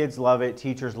back." Kids love it.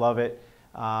 Teachers love it.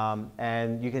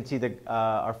 And you can see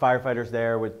our firefighters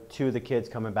there with 2 of the kids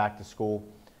coming back to school.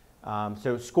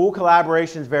 So school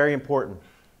collaboration is very important.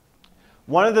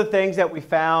 One of the things that we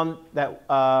found that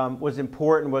was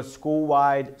important was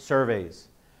school-wide surveys.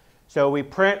 So we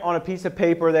print on a piece of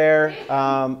paper there.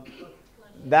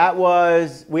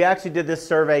 We actually did this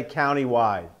survey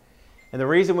county-wide. And the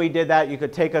reason we did that, you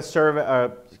could take a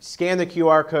survey, scan the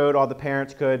QR code, all the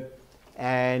parents could,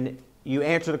 and you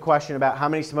answer the question about how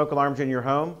many smoke alarms are in your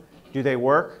home, do they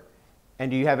work,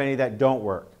 and do you have any that don't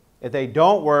work? If they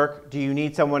don't work, do you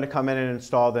need someone to come in and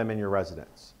install them in your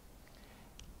residence?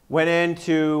 Went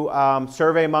into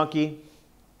SurveyMonkey,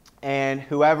 and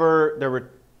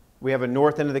we have a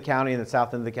north end of the county and the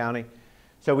south end of the county.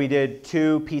 So we did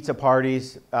 2 pizza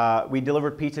parties. We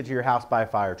delivered pizza to your house by a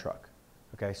fire truck.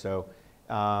 Okay, so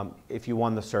if you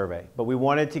won the survey. But we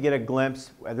wanted to get a glimpse,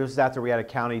 this is after we had a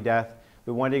county death,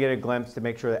 we wanted to get a glimpse to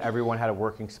make sure that everyone had a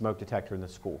working smoke detector in the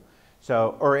school.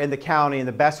 So, or in the county, and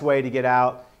the best way to get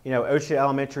out, Ocean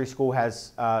Elementary School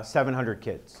has 700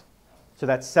 kids. So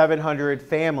that's 700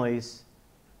 families,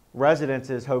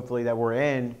 residences hopefully, that we're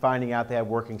in, finding out they have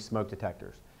working smoke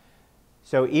detectors.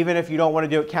 So even if you don't want to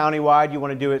do it county-wide, you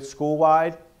want to do it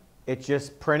school-wide, it's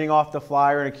just printing off the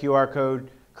flyer and a QR code,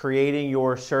 creating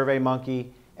your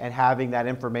SurveyMonkey, and having that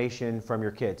information from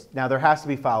your kids. Now, there has to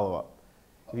be follow-up.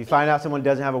 If you find out someone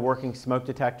doesn't have a working smoke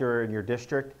detector in your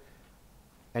district,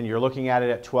 and you're looking at it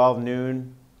at 12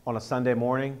 noon on a Sunday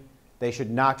morning, they should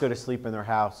not go to sleep in their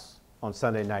house on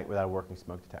Sunday night without a working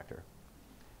smoke detector.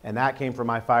 And that came from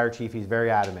my fire chief. He's very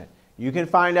adamant. You can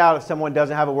find out if someone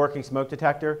doesn't have a working smoke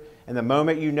detector, and the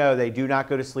moment you know, they do not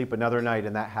go to sleep another night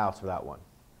in that house without one.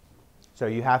 So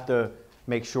you have to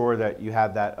make sure that you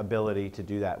have that ability to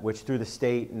do that, which through the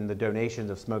state and the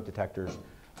donations of smoke detectors,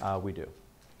 we do.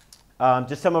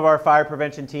 Just some of our fire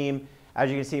prevention team.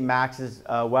 As you can see, Max is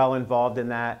well involved in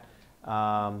that.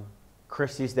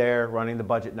 Christy's there running the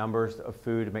budget numbers of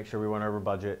food to make sure we went over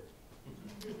budget.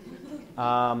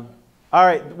 All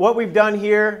right, what we've done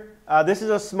here, this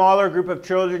is a smaller group of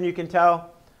children, you can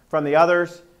tell from the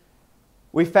others.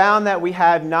 We found that we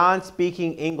had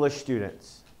non-speaking English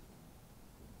students.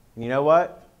 And you know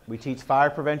what? We teach fire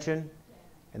prevention,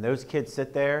 and those kids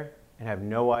sit there and have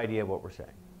no idea what we're saying.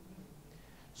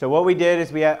 So what we did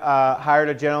is we hired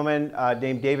a gentleman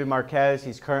named David Marquez.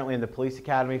 He's currently in the police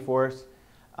academy for us.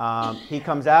 He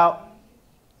comes out.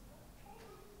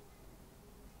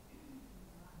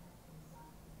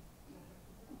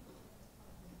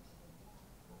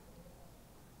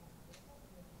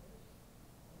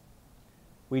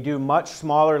 We do much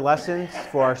smaller lessons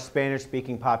for our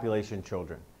Spanish-speaking population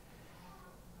children.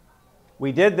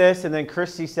 We did this, and then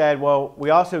Christy said, well,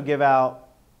 we also give out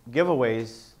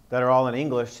giveaways that are all in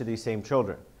English to these same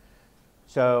children.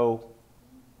 So,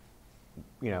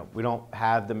 you know, we don't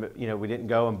have them, you know, we didn't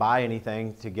go and buy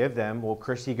anything to give them. Well,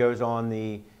 Christy goes on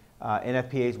the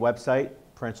NFPA's website,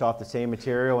 prints off the same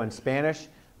material in Spanish,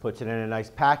 puts it in a nice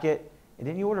packet. And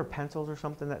didn't you order pencils or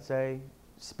something that say,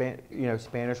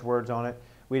 Spanish words on it?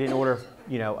 We didn't order,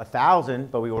 1,000,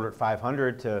 but we ordered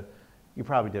 500 to, you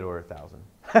probably did order 1,000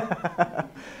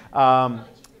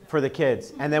 for the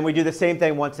kids. And then we do the same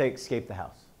thing once they escape the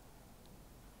house.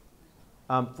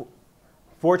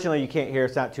 Fortunately, you can't hear,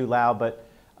 it's not too loud, but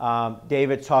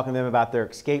David's talking to them about their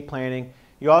escape planning.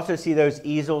 You also see those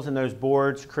easels and those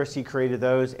boards. Chrissy created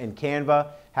those in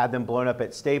Canva, had them blown up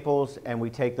at Staples, and we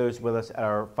take those with us at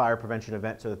our fire prevention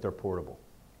event so that they're portable.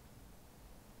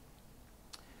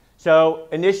 So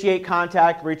initiate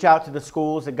contact, reach out to the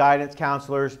schools, the guidance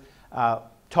counselors,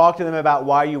 talk to them about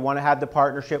why you want to have the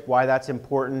partnership, why that's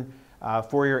important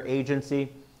for your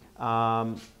agency,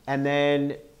 and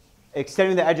then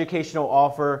extending the educational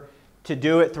offer to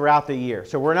do it throughout the year.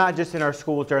 So we're not just in our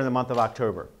schools during the month of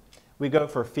October. We go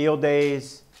for field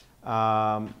days,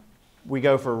 we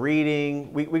go for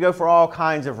reading, we go for all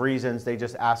kinds of reasons. They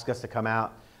just ask us to come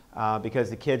out because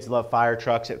the kids love fire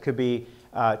trucks. It could be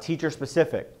teacher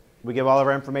specific. We give all of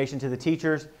our information to the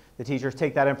teachers. The teachers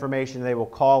take that information and they will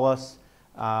call us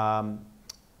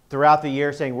throughout the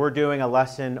year saying, we're doing a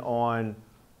lesson on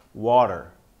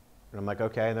water. And I'm like,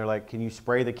 okay. And they're like, can you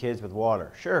spray the kids with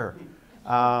water? Sure.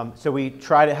 So we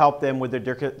try to help them with the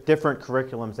different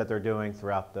curriculums that they're doing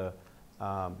throughout the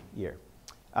year.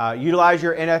 Utilize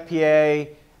your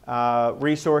NFPA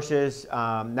resources,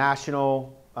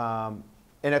 national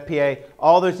NFPA,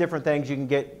 all those different things. You can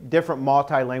get different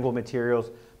multilingual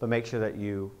materials, but make sure that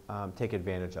you take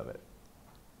advantage of it.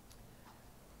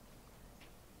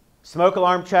 Smoke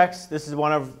alarm checks. This is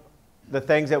one of the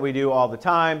things that we do all the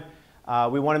time.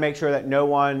 We want to make sure that no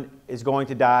one is going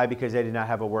to die because they did not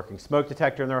have a working smoke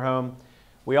detector in their home.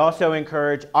 We also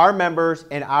encourage our members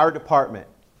in our department,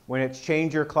 when it's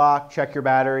change your clock, check your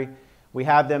battery, we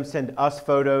have them send us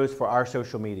photos for our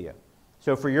social media.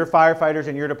 So for your firefighters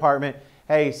in your department,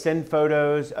 hey, send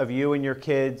photos of you and your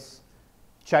kids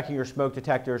checking your smoke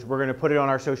detectors. We're going to put it on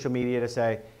our social media to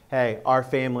say, hey, our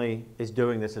family is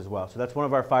doing this as well. So that's one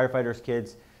of our firefighters'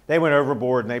 kids. They went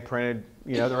overboard and they printed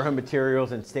their own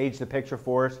materials and staged the picture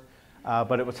for us.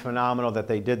 But it was phenomenal that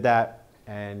they did that,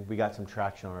 and we got some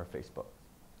traction on our Facebook.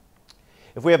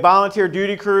 If we have volunteer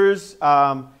duty crews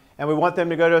and we want them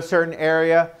to go to a certain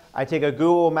area, I take a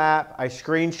Google map, I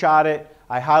screenshot it,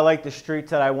 I highlight the streets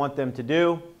that I want them to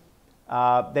do.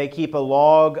 They keep a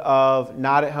log of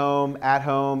not at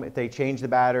home, if they changed the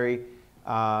battery,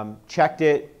 checked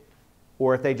it,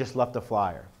 or if they just left a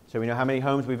flyer. So we know how many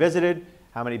homes we visited,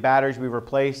 how many batteries we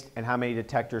replaced, and how many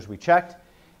detectors we checked.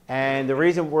 And the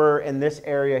reason we're in this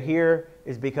area here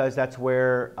is because that's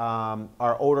where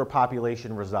our older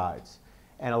population resides.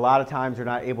 And a lot of times they're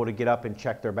not able to get up and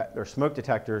check their smoke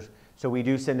detectors, so we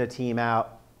do send a team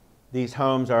out. These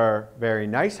homes are very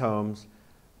nice homes,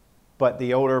 but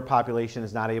the older population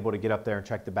is not able to get up there and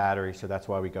check the battery, so that's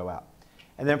why we go out.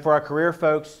 And then for our career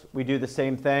folks, we do the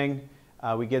same thing.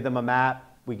 We give them a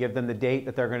map. We give them the date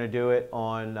that they're going to do it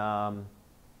on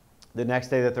the next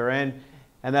day that they're in.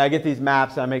 And then I get these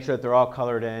maps and I make sure that they're all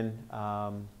colored in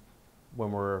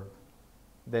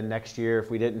then next year, if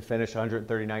we didn't finish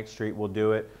 139th Street, we'll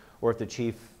do it. Or if the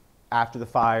chief, after the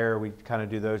fire, we kind of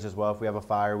do those as well. If we have a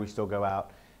fire, we still go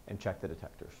out and check the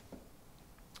detectors.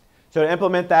 So to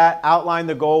implement that, outline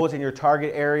the goals in your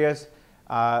target areas.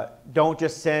 Don't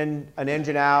just send an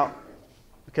engine out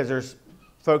because there's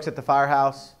folks at the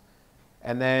firehouse,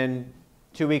 and then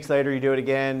 2 weeks later you do it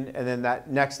again, and then that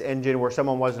next engine where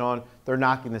someone wasn't on, they're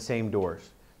knocking the same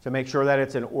doors. So make sure that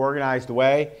it's an organized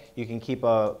way. You can keep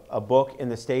a book in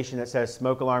the station that says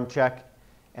smoke alarm check,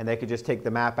 and they could just take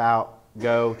the map out,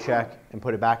 go, check, and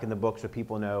put it back in the book so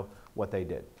people know what they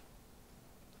did.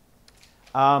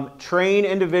 Train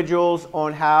individuals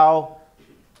on how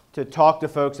to talk to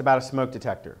folks about a smoke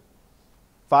detector.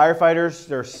 Firefighters,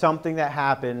 there's something that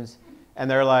happens, and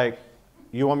they're like,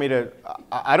 you want me to,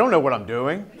 I don't know what I'm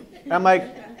doing. And I'm like,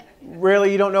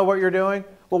 really, you don't know what you're doing?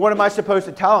 Well, what am I supposed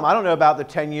to tell them? I don't know about the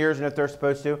 10 years and if they're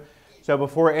supposed to. So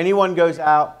before anyone goes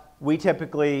out, we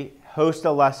typically host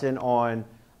a lesson on,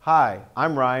 hi,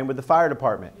 I'm Ryan with the fire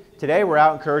department. Today we're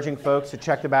out encouraging folks to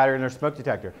check the battery in their smoke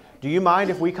detector. Do you mind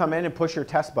if we come in and push your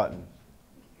test button? And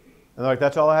they're like,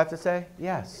 that's all I have to say?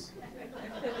 Yes.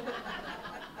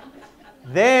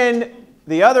 Then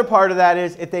the other part of that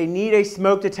is if they need a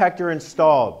smoke detector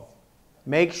installed,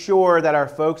 make sure that our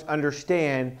folks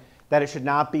understand that it should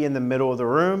not be in the middle of the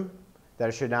room, that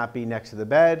it should not be next to the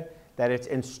bed, that it's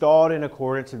installed in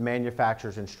accordance with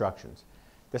manufacturer's instructions.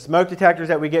 The smoke detectors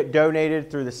that we get donated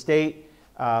through the state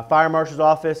fire marshal's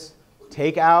office,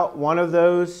 take out one of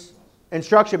those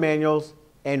instruction manuals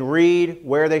and read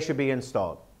where they should be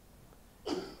installed.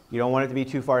 You don't want it to be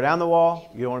too far down the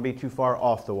wall. You don't want to be too far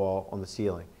off the wall on the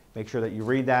ceiling. Make sure that you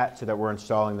read that so that we're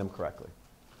installing them correctly.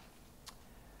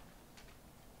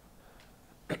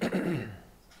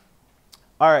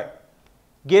 All right,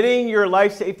 getting your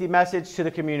life safety message to the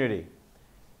community.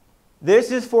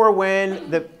 This is for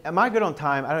when the, am I good on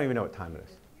time? I don't even know what time it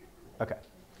is. Okay.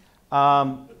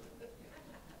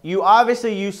 You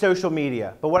obviously use social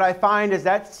media, but what I find is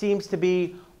that seems to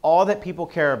be all that people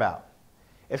care about.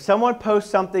 If someone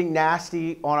posts something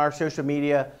nasty on our social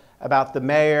media about the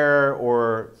mayor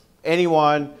or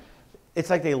anyone,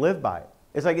 it's like they live by it.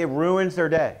 It's like it ruins their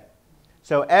day.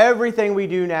 So everything we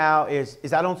do now is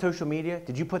that on social media?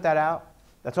 Did you put that out?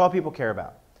 That's all people care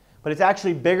about. But it's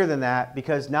actually bigger than that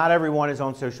because not everyone is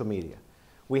on social media.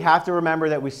 We have to remember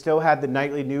that we still have the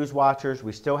nightly news watchers,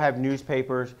 we still have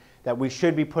newspapers that we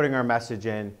should be putting our message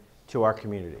in to our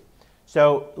community.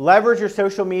 So leverage your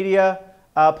social media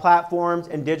platforms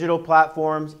and digital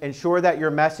platforms. Ensure that your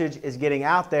message is getting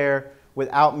out there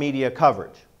without media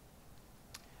coverage.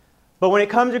 But when it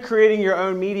comes to creating your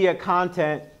own media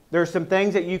content, there are some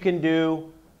things that you can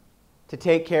do to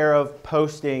take care of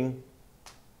posting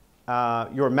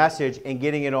your message and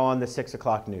getting it on the 6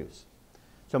 o'clock news.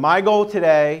 So my goal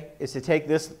today is to take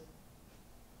this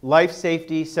life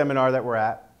safety seminar that we're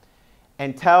at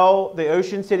and tell the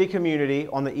Ocean City community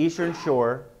on the Eastern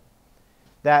Shore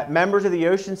that members of the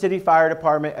Ocean City Fire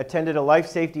Department attended a life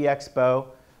safety expo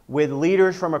with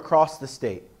leaders from across the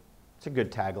state. It's a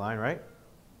good tagline, right?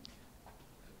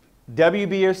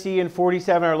 WBOC and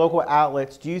 47 are local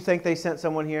outlets. Do you think they sent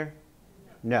someone here?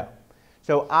 No.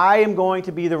 So I am going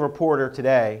to be the reporter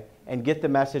today and get the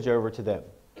message over to them.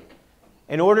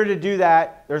 In order to do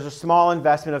that, there's a small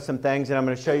investment of some things, and I'm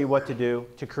going to show you what to do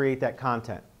to create that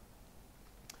content.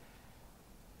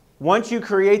 Once you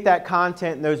create that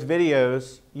content and those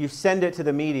videos, you send it to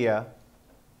the media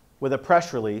with a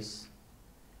press release,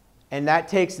 and that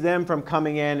takes them from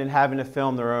coming in and having to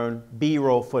film their own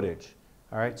B-roll footage.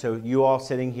 All right, so you all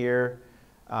sitting here,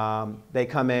 they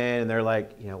come in and they're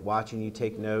like, you know, watching you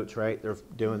take notes, right? They're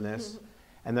doing this,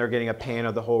 and they're getting a pan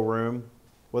of the whole room.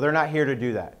 Well, they're not here to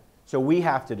do that. So we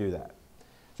have to do that.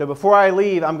 So before I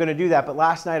leave, I'm going to do that. But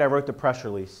last night I wrote the press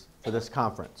release for this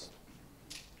conference.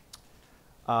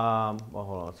 Well,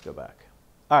 hold on, let's go back.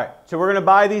 All right, so we're going to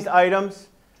buy these items.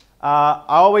 I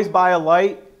always buy a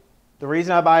light. The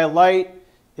reason I buy a light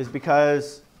is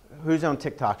because who's on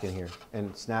TikTok in here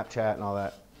and Snapchat and all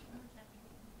that?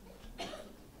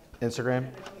 Instagram?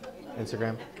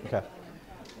 Instagram? Okay.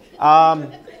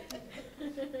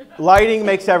 Lighting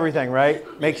makes everything,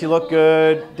 right? Makes you look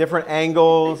good, different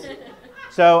angles.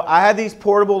 So I had these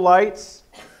portable lights.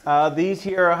 These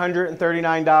here are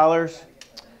 $139.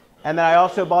 And then I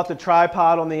also bought the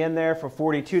tripod on the end there for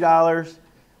 $42.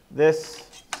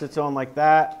 This sits on like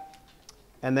that.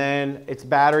 And then it's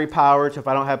battery powered, so if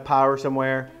I don't have power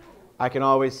somewhere, I can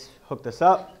always hook this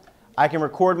up. I can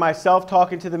record myself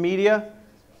talking to the media,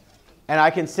 and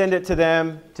I can send it to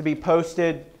them to be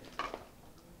posted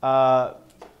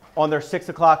on their 6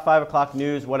 o'clock, 5 o'clock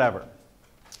news, whatever.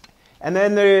 And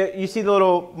then you see the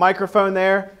little microphone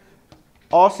there.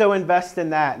 Also invest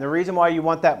in that. And the reason why you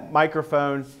want that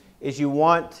microphone is you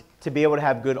want to be able to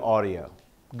have good audio.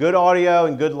 Good audio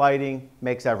and good lighting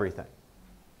makes everything.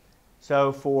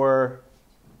 So for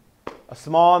a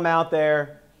small amount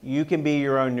there, you can be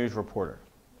your own news reporter.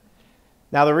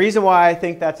 Now the reason why I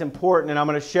think that's important, and I'm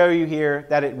going to show you here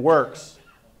that it works,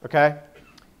 okay?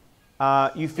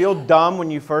 You feel dumb when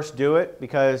you first do it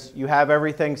because you have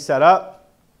everything set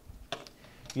up.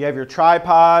 You have your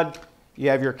tripod, you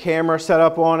have your camera set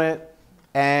up on it,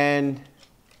 and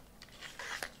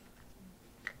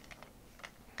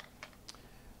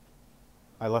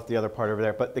I left the other part over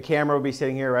there, but the camera would be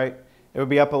sitting here, right? It would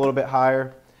be up a little bit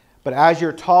higher. But as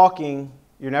you're talking,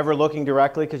 you're never looking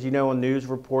directly because you know on news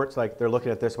reports, like they're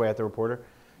looking at this way at the reporter.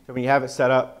 So when you have it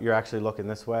set up, you're actually looking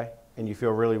this way and you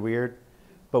feel really weird.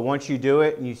 But once you do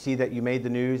it and you see that you made the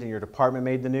news and your department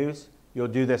made the news, you'll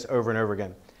do this over and over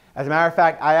again. As a matter of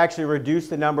fact, I actually reduced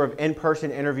the number of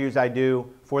in-person interviews I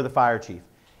do for the fire chief.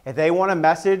 If they want a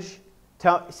message,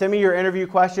 send me your interview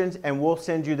questions and we'll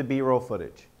send you the B-roll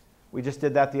footage. We just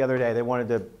did that the other day. They wanted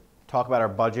to talk about our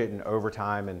budget and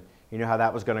overtime and you know how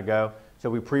that was going to go. So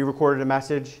we pre-recorded a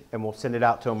message and we'll send it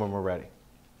out to them when we're ready.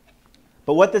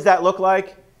 But what does that look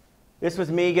like? This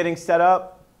was me getting set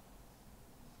up.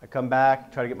 I come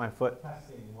back, try to get my foot.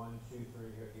 Testing 1, 2, 3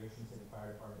 here at the Ocean City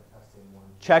Fire Department. Testing 1.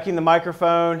 Checking the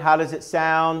microphone. How does it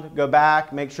sound? Go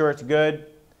back, make sure it's good.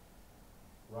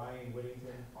 Ryan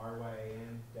Whittington,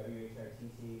 R-Y-A-N,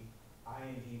 W-H-I-T-T,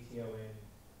 I-N-G-T-O-N,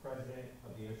 President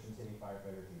of the Ocean City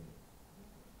Firefighters Union.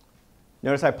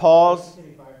 Notice I pause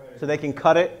so they can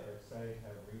cut it. We're excited to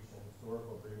have reached a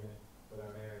historical agreement with our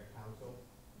mayor and council.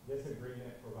 This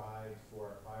agreement provides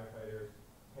for our firefighters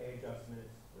pay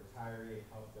adjustments, retiree and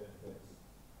health benefits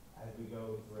as we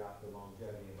go throughout the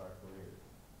longevity of our careers.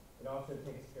 It also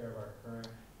takes care of our current.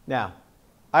 Now,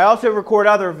 I also record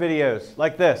other videos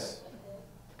like this.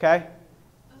 Okay?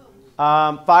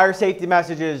 Fire safety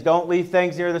messages, don't leave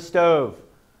things near the stove.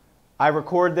 I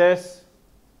record this.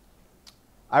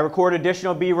 I record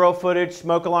additional B-roll footage,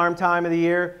 smoke alarm time of the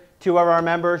year. 2 of our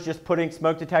members just putting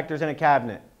smoke detectors in a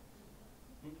cabinet.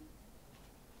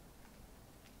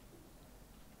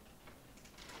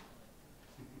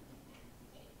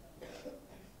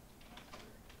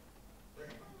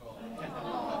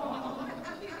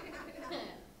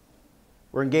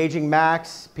 We're engaging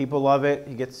Max. People love it.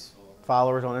 He gets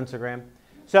followers on Instagram.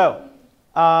 So,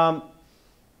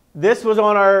 this was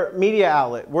on our media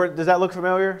outlet. Does that look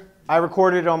familiar? I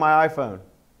recorded it on my iPhone.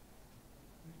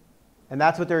 And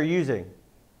that's what they're using.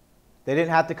 They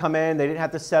didn't have to come in. They didn't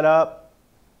have to set up.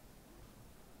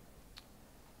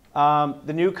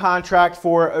 The new contract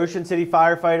for Ocean City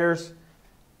firefighters.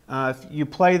 If you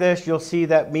play this, you'll see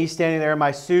that me standing there in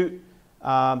my suit.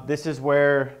 This is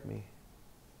where...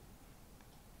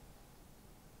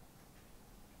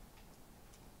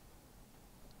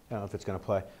 I don't know if it's going to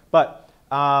play. But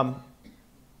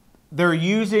they're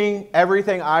using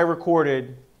everything I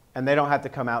recorded, and they don't have to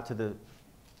come out to the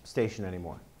station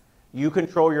anymore. You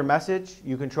control your message,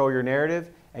 you control your narrative,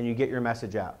 and you get your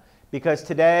message out. Because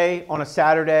today, on a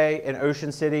Saturday in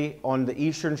Ocean City, on the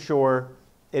Eastern Shore,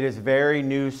 it is very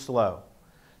news slow.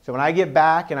 So when I get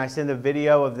back and I send a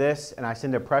video of this and I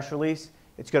send a press release,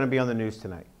 it's going to be on the news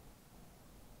tonight.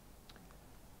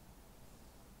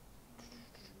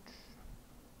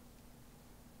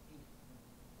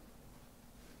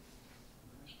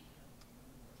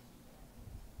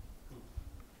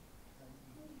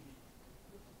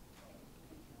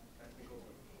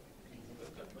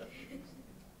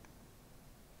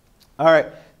 All right,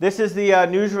 this is the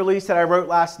news release that I wrote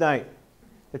last night.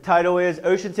 The title is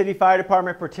Ocean City Fire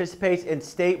Department participates in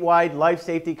statewide life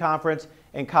safety conference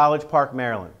in College Park,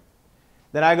 Maryland.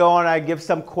 Then I go on and I give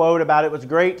some quote about it was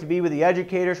great to be with the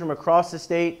educators from across the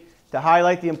state to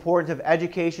highlight the importance of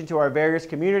education to our various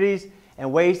communities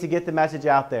and ways to get the message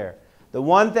out there. The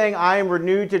one thing I am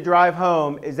renewed to drive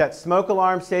home is that smoke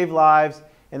alarms save lives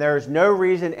and there is no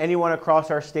reason anyone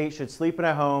across our state should sleep in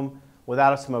a home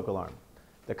without a smoke alarm.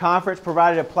 The conference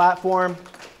provided a platform.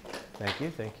 Thank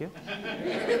you.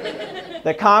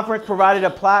 The conference provided a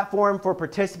platform for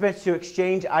participants to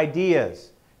exchange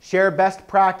ideas, share best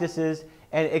practices,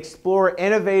 and explore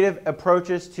innovative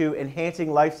approaches to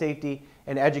enhancing life safety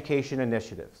and education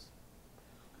initiatives.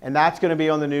 And that's going to be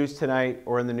on the news tonight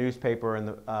or in the newspaper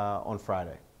on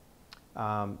Friday,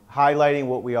 highlighting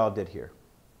what we all did here.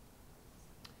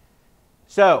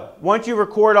 So once you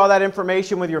record all that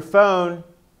information with your phone,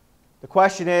 the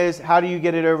question is, how do you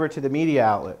get it over to the media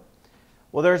outlet?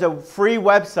 Well, there's a free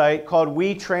website called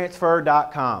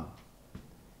wetransfer.com.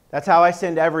 That's how I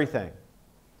send everything.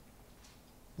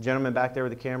 Gentleman back there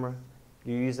with the camera,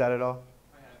 do you use that at all?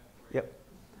 I have.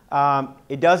 Yep.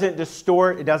 It doesn't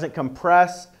distort, it doesn't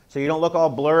compress, so you don't look all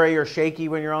blurry or shaky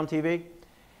when you're on TV.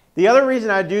 The other reason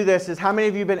I do this is how many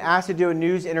of you have been asked to do a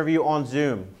news interview on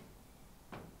Zoom?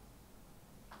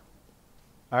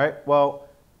 All right, well,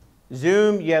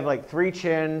 Zoom, you have like 3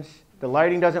 chins, the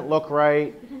lighting doesn't look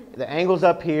right, the angle's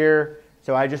up here,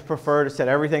 So I just prefer to set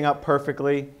everything up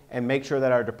perfectly and make sure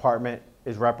that our department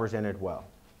is represented well.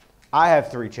 I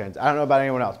have 3 chins. I don't know about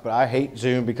anyone else, but I hate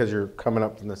Zoom because you're coming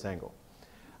up from this angle.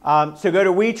 So go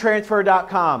to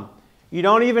wetransfer.com. You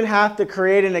don't even have to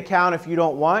create an account if you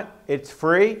don't want. It's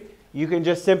free. You can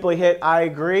just simply hit I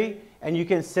agree, and you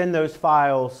can send those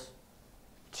files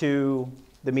to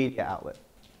the media outlet.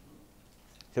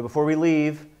 So before we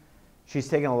leave, she's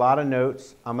taking a lot of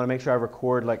notes. I'm going to make sure I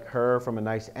record like her from a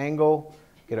nice angle,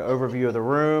 get an overview of the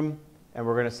room, and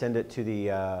we're going to send it to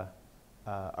the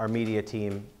our media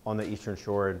team on the Eastern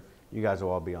Shore, and you guys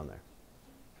will all be on there.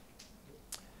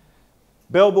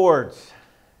 Billboards,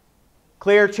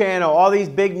 Clear Channel, all these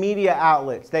big media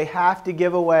outlets, they have to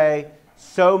give away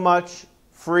so much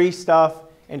free stuff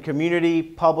in community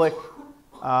public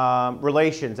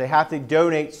relations. They have to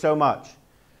donate so much.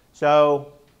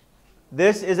 So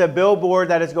this is a billboard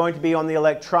that is going to be on the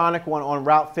electronic one on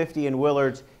Route 50 in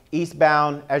Willards,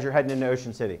 eastbound as you're heading into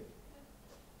Ocean City.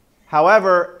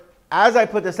 However, as I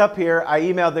put this up here, I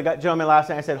emailed the gentleman last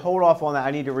night. I said, hold off on that.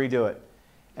 I need to redo it.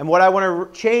 And what I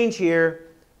want to change here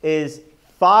is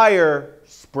fire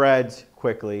spreads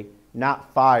quickly,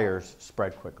 not fires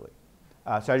spread quickly.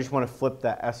 So I just want to flip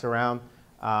that S around.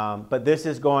 But this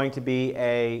is going to be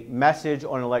a message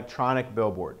on an electronic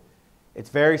billboard. It's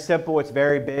very simple. It's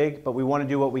very big. But we want to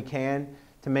do what we can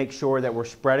to make sure that we're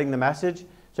spreading the message.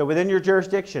 So within your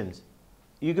jurisdictions,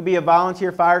 you could be a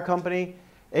volunteer fire company.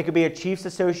 It could be a chiefs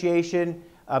association,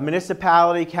 a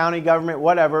municipality, county government,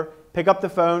 whatever. Pick up the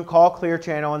phone, call Clear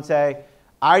Channel and say,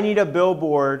 I need a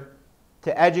billboard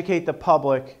to educate the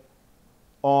public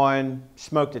on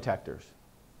smoke detectors.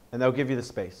 And they'll give you the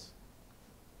space.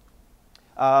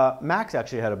 Max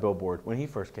actually had a billboard when he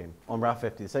first came on Route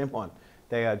 50, the same one.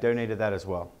 They donated that as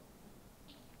well.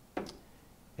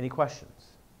 Any questions?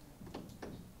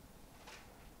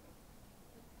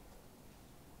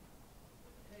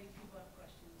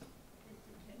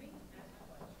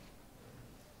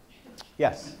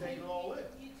 Yes. Take it all in.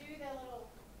 You do that little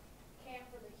camp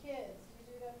for the kids.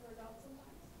 You do that for adults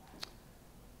sometimes?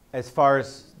 As far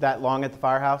as that long at the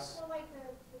firehouse? So like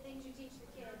the things you teach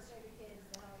the kids, show your kids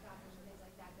the helicopters and things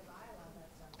like that, because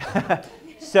I love that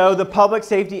stuff. So the Public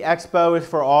Safety Expo is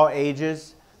for all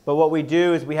ages, but what we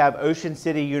do is we have Ocean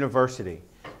City University,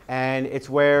 and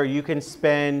it's where you can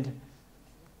spend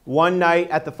one night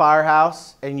at the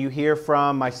firehouse and you hear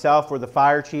from myself or the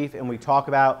fire chief, and we talk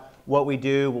about what we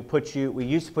do. We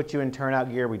used to put you in turnout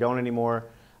gear, we don't anymore,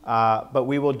 but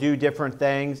we will do different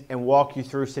things and walk you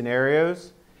through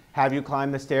scenarios, have you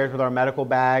climb the stairs with our medical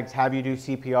bags, have you do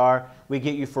CPR. We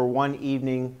get you for one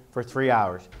evening for 3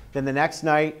 hours. Then the next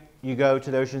night, you go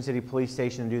to the Ocean City Police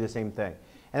Station and do the same thing.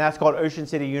 And that's called Ocean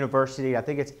City University. I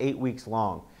think it's 8 weeks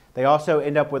long. They also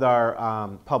end up with our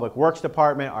Public Works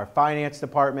Department, our Finance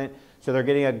Department, so they're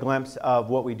getting a glimpse of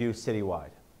what we do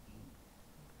citywide.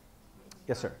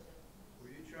 Yes, sir. Will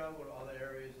you travel to other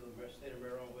areas of the state of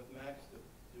Maryland with Max to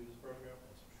do this program?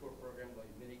 It's a short program like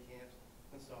mini camps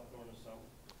and stuff during the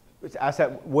summer. I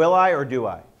said, will I or do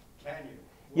I? Can you?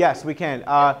 Yes, we can.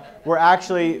 We're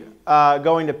actually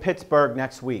going to Pittsburgh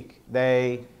next week.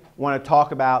 They want to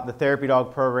talk about the therapy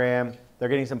dog program. They're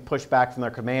getting some pushback from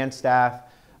their command staff.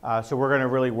 So we're going to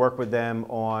really work with them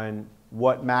on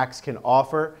what Max can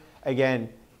offer. Again,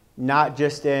 not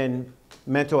just in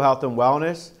mental health and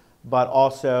wellness, but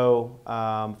also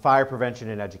fire prevention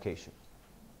and education.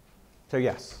 So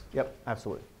yes, yep,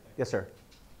 absolutely. Yes, sir.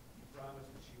 You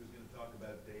promised that she was going to talk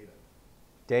about data.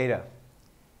 Data.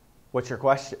 What's your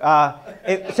question?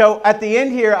 So at the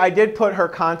end here, I did put her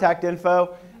contact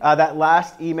info, that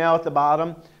last email at the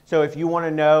bottom. So if you want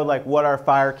to know like what our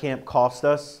fire camp cost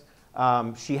us,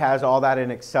 she has all that in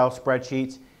Excel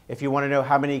spreadsheets. If you want to know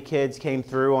how many kids came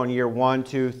through on year 1,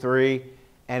 2, 3,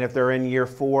 and if they're in year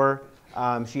 4,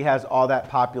 she has all that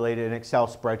populated in Excel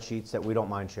spreadsheets that we don't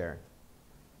mind sharing,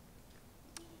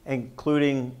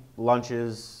 including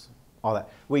lunches, all that.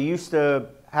 We used to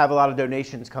have a lot of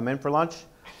donations come in for lunch.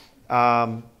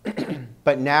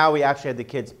 But now we actually had the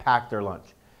kids pack their lunch.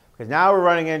 Because now we're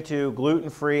running into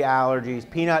gluten-free allergies,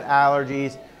 peanut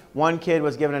allergies. One kid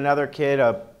was giving another kid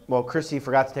well, Chrissy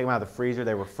forgot to take them out of the freezer.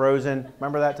 They were frozen.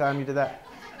 Remember that time you did that?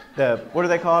 What do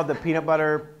they call it? The peanut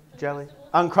butter jelly?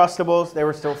 Uncrustables. They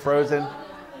were still frozen.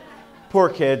 Poor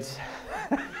kids.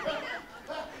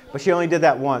 But she only did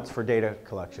that once for data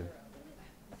collection.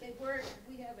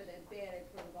 We have an advantage.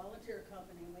 We're a volunteer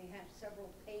company, and we have several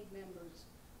paid members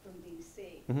from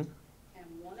D.C. Mm-hmm. And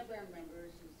one of our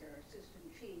members, who's their assistant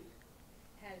chief,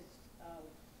 has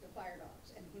the fire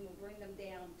dogs, and he will bring them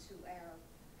down to our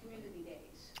community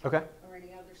days. Okay. Or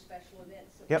any other special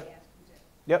events that Yep. we ask him to.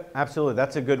 Yep, absolutely.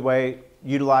 That's a good way.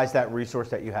 Utilize that resource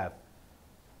that you have.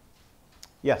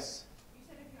 Yes? You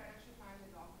said if you had extra time,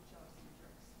 the dog would show us some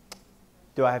tricks.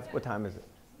 Do I have, what time is it?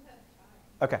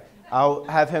 Okay. I'll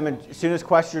have him, as soon as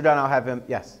questions are done, I'll have him,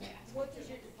 yes. What does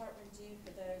your department do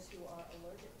for those who are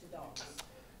allergic to dogs?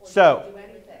 Or So, do you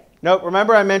do anything? no,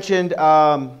 remember I mentioned,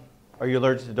 are you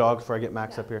allergic to dogs before I get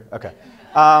Max up here? Okay.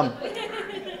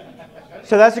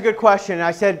 So that's a good question.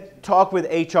 I said talk with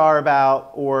HR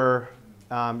about, or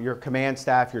your command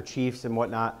staff, your chiefs and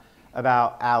whatnot,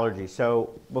 about allergies.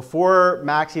 So before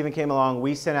Max even came along,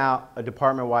 we sent out a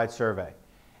department-wide survey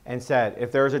and said,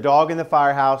 if there's a dog in the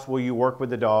firehouse, will you work with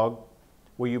the dog?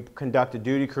 Will you conduct a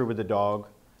duty crew with the dog?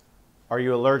 Are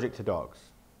you allergic to dogs?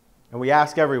 And we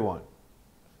asked everyone.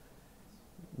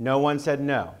 No one said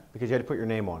no, because you had to put your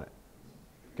name on it.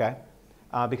 Okay?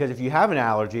 Because if you have an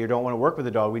allergy or don't want to work with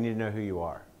a dog, we need to know who you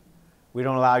are. We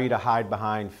don't allow you to hide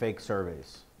behind fake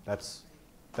surveys. That's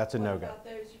a no-go. What about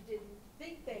those who didn't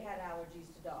think they had allergies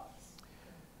to dogs?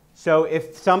 So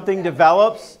if something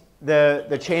develops,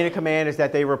 the chain of command is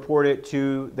that they report it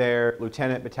to their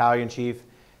lieutenant, battalion chief.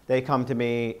 They come to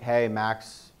me, hey,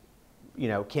 Max,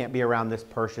 can't be around this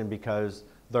person because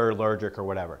they're allergic or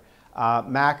whatever.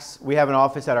 Max, we have an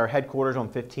office at our headquarters on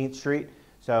 15th Street.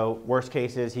 So worst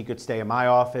case is he could stay in my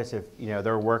office if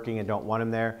they're working and don't want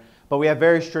him there. But we have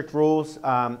very strict rules.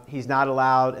 He's not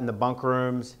allowed in the bunk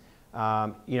rooms.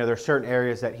 There's certain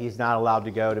areas that he's not allowed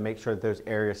to go to make sure that those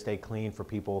areas stay clean for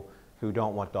people who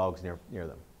don't want dogs near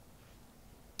them.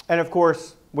 And of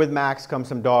course, with Max comes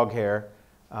some dog hair.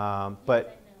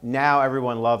 But now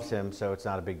everyone loves him, so it's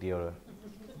not a big deal to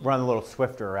run a little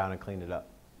swifter around and clean it up.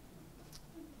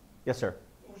 Yes, sir.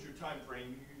 What was your time frame?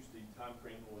 You used the time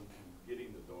frame on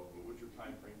getting the dog, but what's your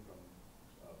time frame from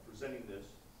presenting this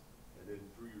and then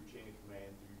through your chain of command,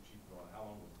 through your chief and all? How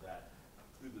long was that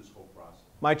through this whole process?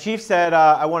 My chief said,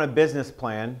 I want a business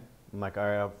plan. I'm like, all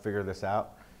right, I'll figure this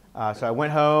out. So I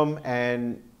went home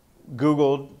and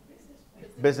Googled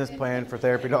business plan for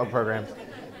therapy dog programs.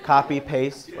 Copy,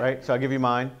 paste, right? So I'll give you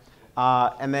mine.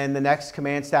 And then the next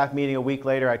command staff meeting a week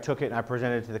later, I took it and I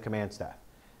presented it to the command staff.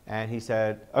 And he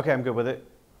said, okay, I'm good with it.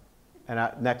 And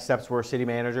next steps were city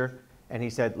manager. And he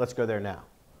said, let's go there now.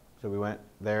 So we went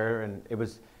there, and it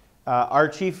was, our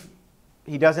chief,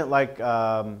 he doesn't like,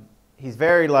 he's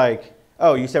very like,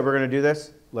 oh, you said we're going to do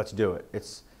this? Let's do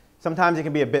it. Sometimes it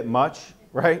can be a bit much,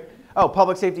 right? Oh,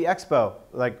 Public Safety Expo.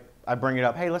 Like, I bring it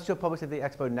up, hey, let's do a Public Safety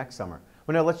Expo next summer.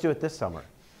 Well, no, let's do it this summer.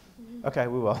 Okay,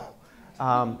 we will.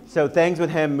 So things with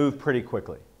him move pretty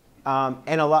quickly.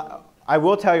 And I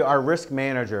will tell you, our risk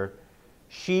manager,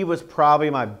 she was probably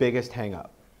my biggest hang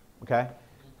up, okay?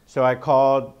 So I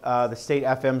called the state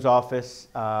FM's office,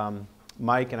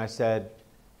 Mike, and I said,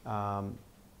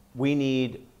 we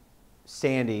need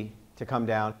Sandy to come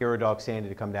down, Hero Dog Sandy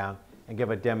to come down and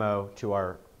give a demo to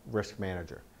our risk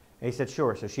manager. And he said,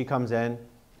 sure. So she comes in,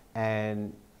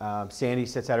 and Sandy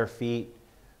sits at her feet.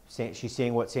 She's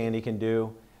seeing what Sandy can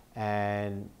do.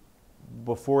 And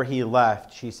before he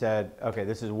left, she said, okay,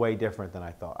 this is way different than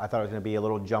I thought. I thought it was going to be a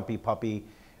little jumpy puppy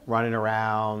running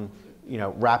around,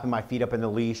 wrapping my feet up in the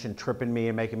leash and tripping me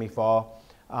and making me fall.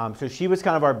 So she was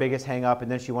kind of our biggest hang up,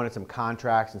 and then she wanted some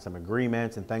contracts and some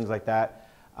agreements and things like that.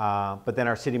 But then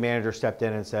our city manager stepped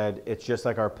in and said, it's just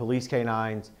like our police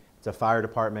canines, it's a fire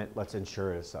department, let's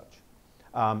insure it as such.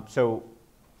 So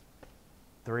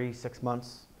 3-6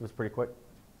 months, it was pretty quick.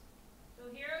 So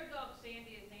Hero Dog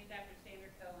Sandy is named after Sandra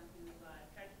Cohen, who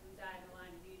tragically died in the line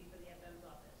of duty for the FM's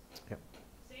office. Yep.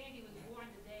 Sandy was born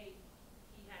the day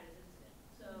he had his incident,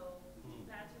 so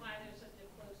that's why there's such a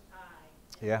close tie.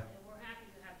 Yeah. And we're happy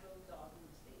to have those dogs in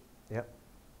the state. Yep.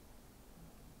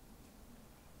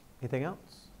 Anything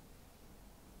else?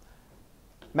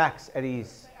 Max, at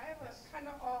ease. I have a kind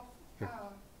of off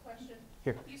question.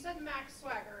 Here. You said Max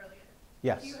Swag earlier.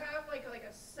 Yes. Do you have like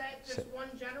a set, just one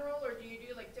general, or do you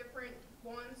do like different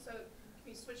ones so it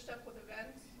can be switched up with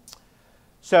events?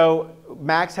 So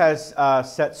Max has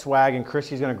set swag, and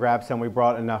Chrissy's going to grab some. We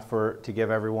brought enough to give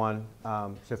everyone.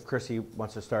 So if Chrissy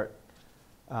wants to start,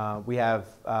 we have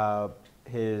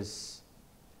his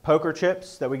poker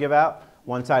chips that we give out.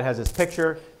 One side has his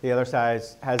picture. The other side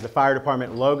has the fire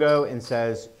department logo and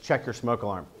says, check your smoke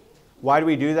alarm. Why do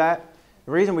we do that?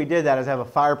 The reason we did that is I have a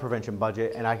fire prevention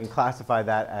budget, and I can classify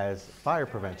that as fire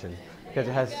prevention because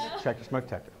it has check your smoke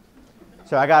detector.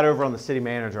 So I got over on the city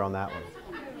manager on that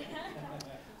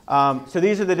one. So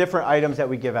these are the different items that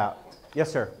we give out.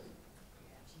 Yes, sir.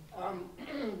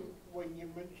 When you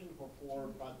mentioned before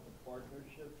about the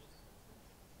partnerships,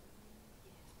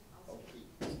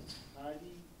 okay, how do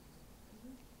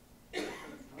you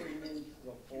bring into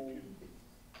the fold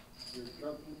your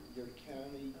government, your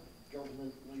county,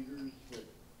 government leaders that,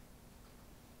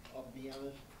 I'll be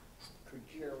honest, could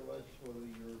care less whether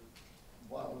you're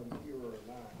volunteer or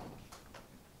not.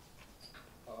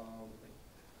 I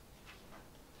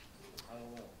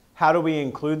don't know. How do we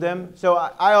include them? So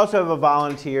I also have a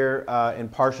volunteer in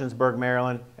Parsonsburg,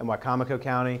 Maryland, in Wicomico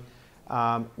County.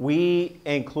 We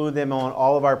include them on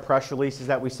all of our press releases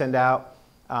that we send out.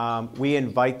 We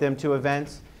invite them to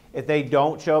events. If they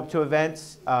don't show up to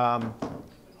events,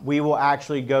 we will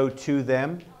actually go to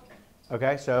them.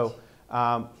 Okay, so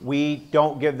we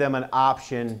don't give them an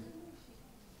option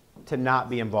to not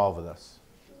be involved with us.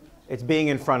 It's being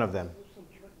in front of them.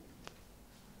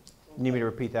 You need me to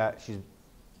repeat that?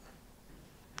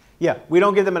 Yeah, we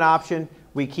don't give them an option.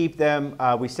 We keep them,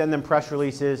 we send them press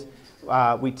releases.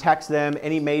 We text them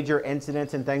any major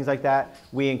incidents and things like that.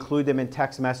 We include them in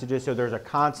text messages, so there's a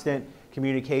constant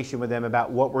communication with them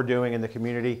about what we're doing in the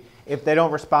community. If they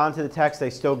don't respond to the text, they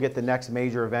still get the next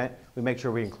major event. We make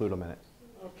sure we include them in it.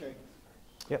 Okay.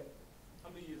 Yep. How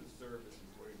many years of service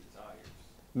before he retires?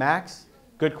 Max,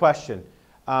 good question.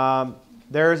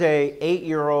 There's a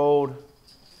 8-year-old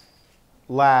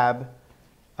lab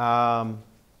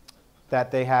that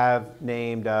they have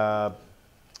named, starts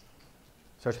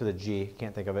with a G,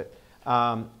 can't think of it.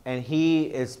 And he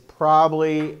is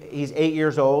he's 8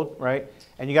 years old, right?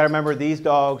 And you got to remember, these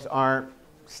dogs aren't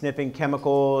sniffing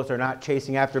chemicals, they're not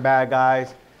chasing after bad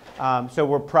guys. So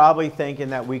we're probably thinking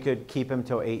that we could keep him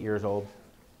till 8 years old.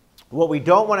 What we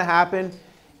don't want to happen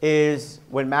is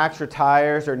when Max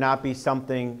retires, there not be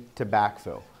something to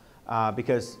backfill.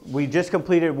 Because we just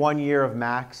completed 1 year of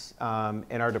Max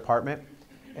in our department.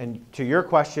 And to your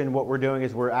question, what we're doing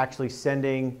is we're actually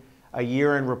sending a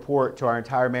year-end report to our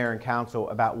entire mayor and council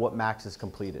about what Max has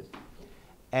completed.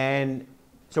 And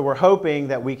so we're hoping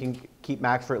that we can keep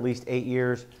Max for at least 8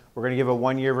 years. We're going to give a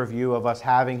 1-year review of us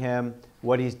having him,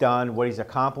 what he's done, what he's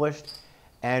accomplished.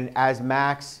 And as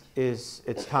Max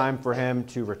it's time for him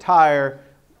to retire,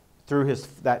 through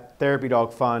that therapy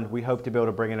dog fund, we hope to be able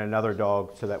to bring in another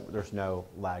dog so that there's no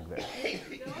lag there. Dogs have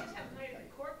played the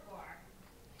court bar.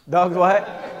 Dogs what?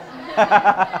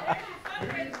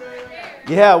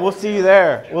 Yeah, we'll see you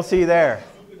there. We'll see you there.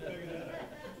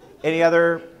 Any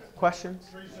other questions?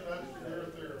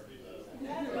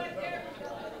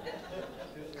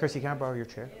 Chrissy, can I borrow your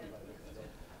chair?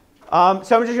 So I'm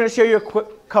just going to show you a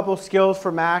quick couple skills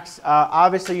for Max.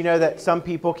 Obviously, you know that some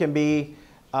people can be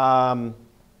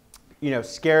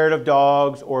scared of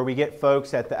dogs, or we get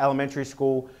folks at the elementary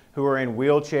school who are in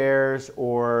wheelchairs,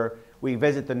 or we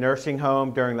visit the nursing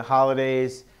home during the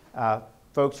holidays.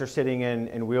 Folks are sitting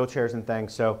in wheelchairs and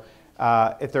things. So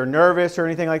if they're nervous or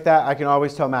anything like that, I can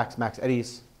always tell Max, at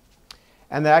ease.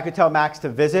 And then I could tell Max to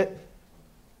visit.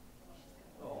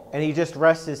 And he just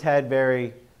rests his head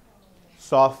very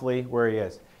softly where he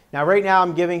is. Now, right now,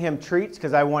 I'm giving him treats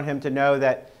because I want him to know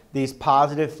that these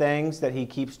positive things that he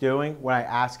keeps doing, when I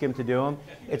ask him to do them,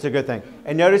 it's a good thing.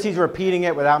 And notice he's repeating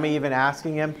it without me even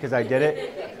asking him because I did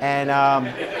it. And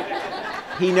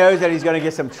he knows that he's going to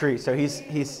get some treats. So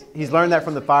he's learned that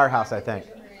from the firehouse, I think.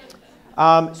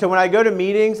 So when I go to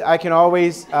meetings, I can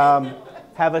always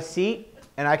have a seat,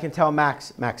 and I can tell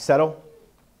Max, settle.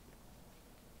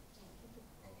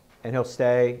 And he'll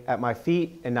stay at my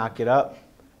feet and not get up.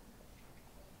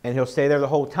 And he'll stay there the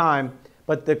whole time.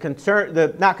 But the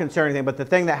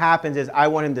thing that happens is I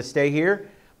want him to stay here.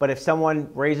 But if someone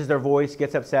raises their voice,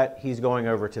 gets upset, he's going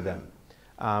over to them.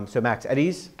 So Max, at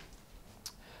ease.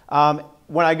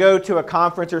 When I go to a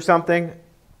conference or something,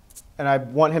 and I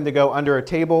want him to go under a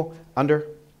table, under.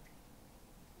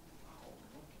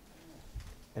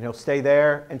 And he'll stay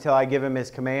there until I give him his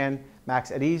command,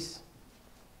 Max, at ease.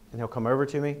 And he'll come over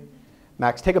to me.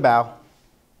 Max, take a bow.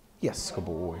 Yes, good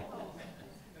boy.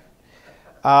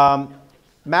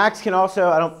 Max can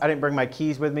also, I didn't bring my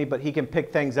keys with me, but he can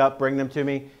pick things up, bring them to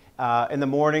me. In the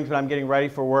mornings when I'm getting ready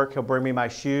for work, he'll bring me my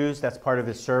shoes. That's part of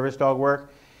his service dog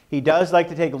work. He does like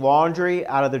to take laundry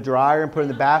out of the dryer and put it in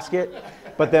the basket,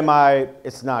 but then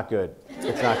it's not good.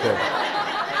 It's not good.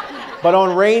 But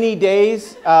on rainy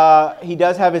days, he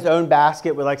does have his own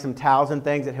basket with like some towels and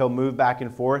things that he'll move back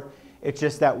and forth. It's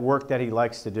just that work that he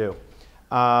likes to do.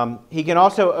 He can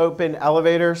also open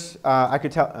elevators. I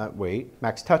could tell, wait,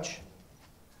 Max, touch.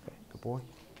 Okay, good boy.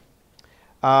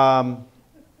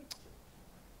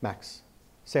 Max,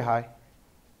 say hi.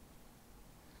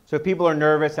 So if people are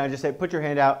nervous, and I just say, put your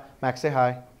hand out. Max, say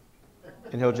hi.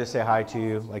 And he'll just say hi to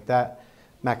you like that.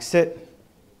 Max, sit.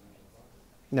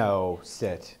 No,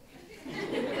 sit.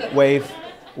 Wave,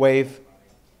 wave.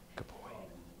 Good boy.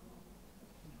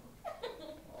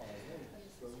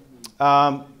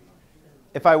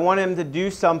 If I want him to do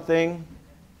something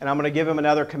and I'm going to give him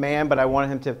another command, but I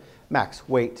want him to, Max,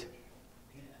 wait.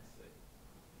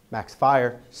 Max,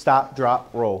 fire, stop, drop,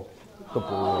 roll. Good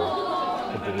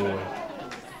boy. Good boy.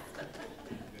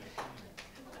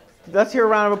 Let's hear a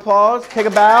round of applause. Take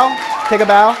a bow. Take a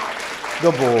bow.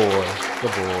 Good boy.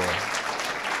 Good boy.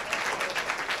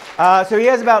 So he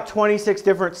has about 26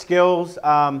 different skills.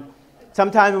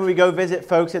 Sometimes when we go visit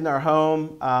folks in their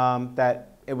home that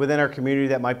within our community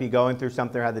that might be going through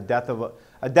something or had the death of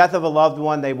a loved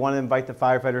one, they want to invite the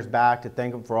firefighters back to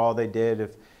thank them for all they did.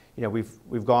 If you know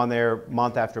we've gone there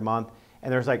month after month,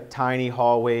 and there's like tiny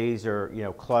hallways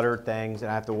or cluttered things,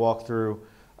 and I have to walk through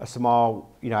a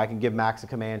small, I can give Max a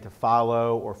command to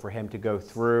follow or for him to go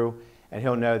through, and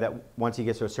he'll know that once he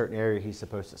gets to a certain area, he's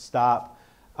supposed to stop.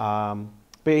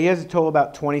 But he has a total of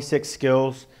about 26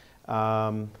 skills.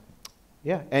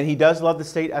 Yeah, and he does love the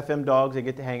state FM dogs. They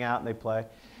get to hang out and they play.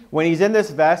 When he's in this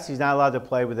vest, he's not allowed to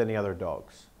play with any other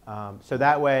dogs. So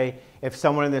that way, if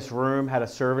someone in this room had a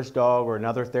service dog or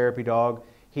another therapy dog,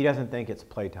 he doesn't think it's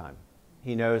playtime.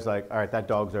 He knows, like, all right, that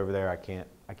dog's over there. I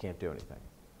can't do anything.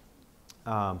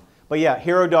 But yeah,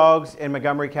 Hero Dogs in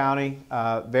Montgomery County,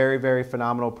 very, very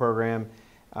phenomenal program.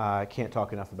 I can't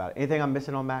talk enough about it. Anything I'm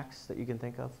missing on Max that you can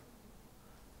think of?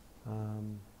 I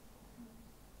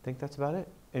think that's about it.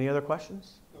 Any other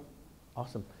questions? No.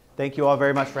 Awesome. Thank you all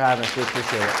very much for having us. We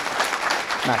appreciate it.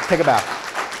 Max, take a bow.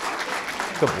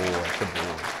 Good boy. Good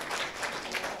boy.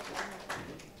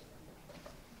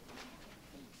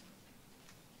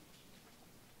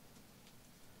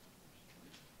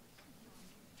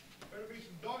 Better be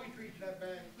some doggy treats in that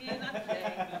bag. Yeah, not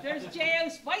today. There's J.O.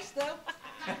 Spice, though.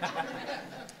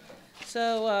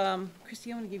 So,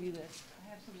 Christy, I want to give you this. I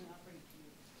have something else ready for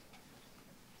you.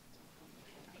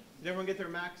 Did everyone get their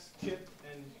Max chip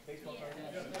and baseball card?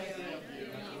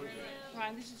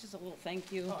 Ryan, this is just a little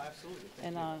thank you. Oh, absolutely.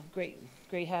 Thank And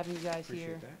great having you guys Appreciate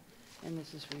here. that. And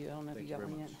this is for you. I don't know if Thank you you got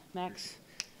very one yet. much. Max,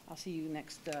 I'll see you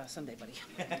next Sunday, buddy.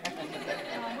 We're going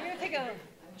to take a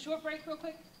short break real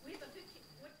quick. We have a 15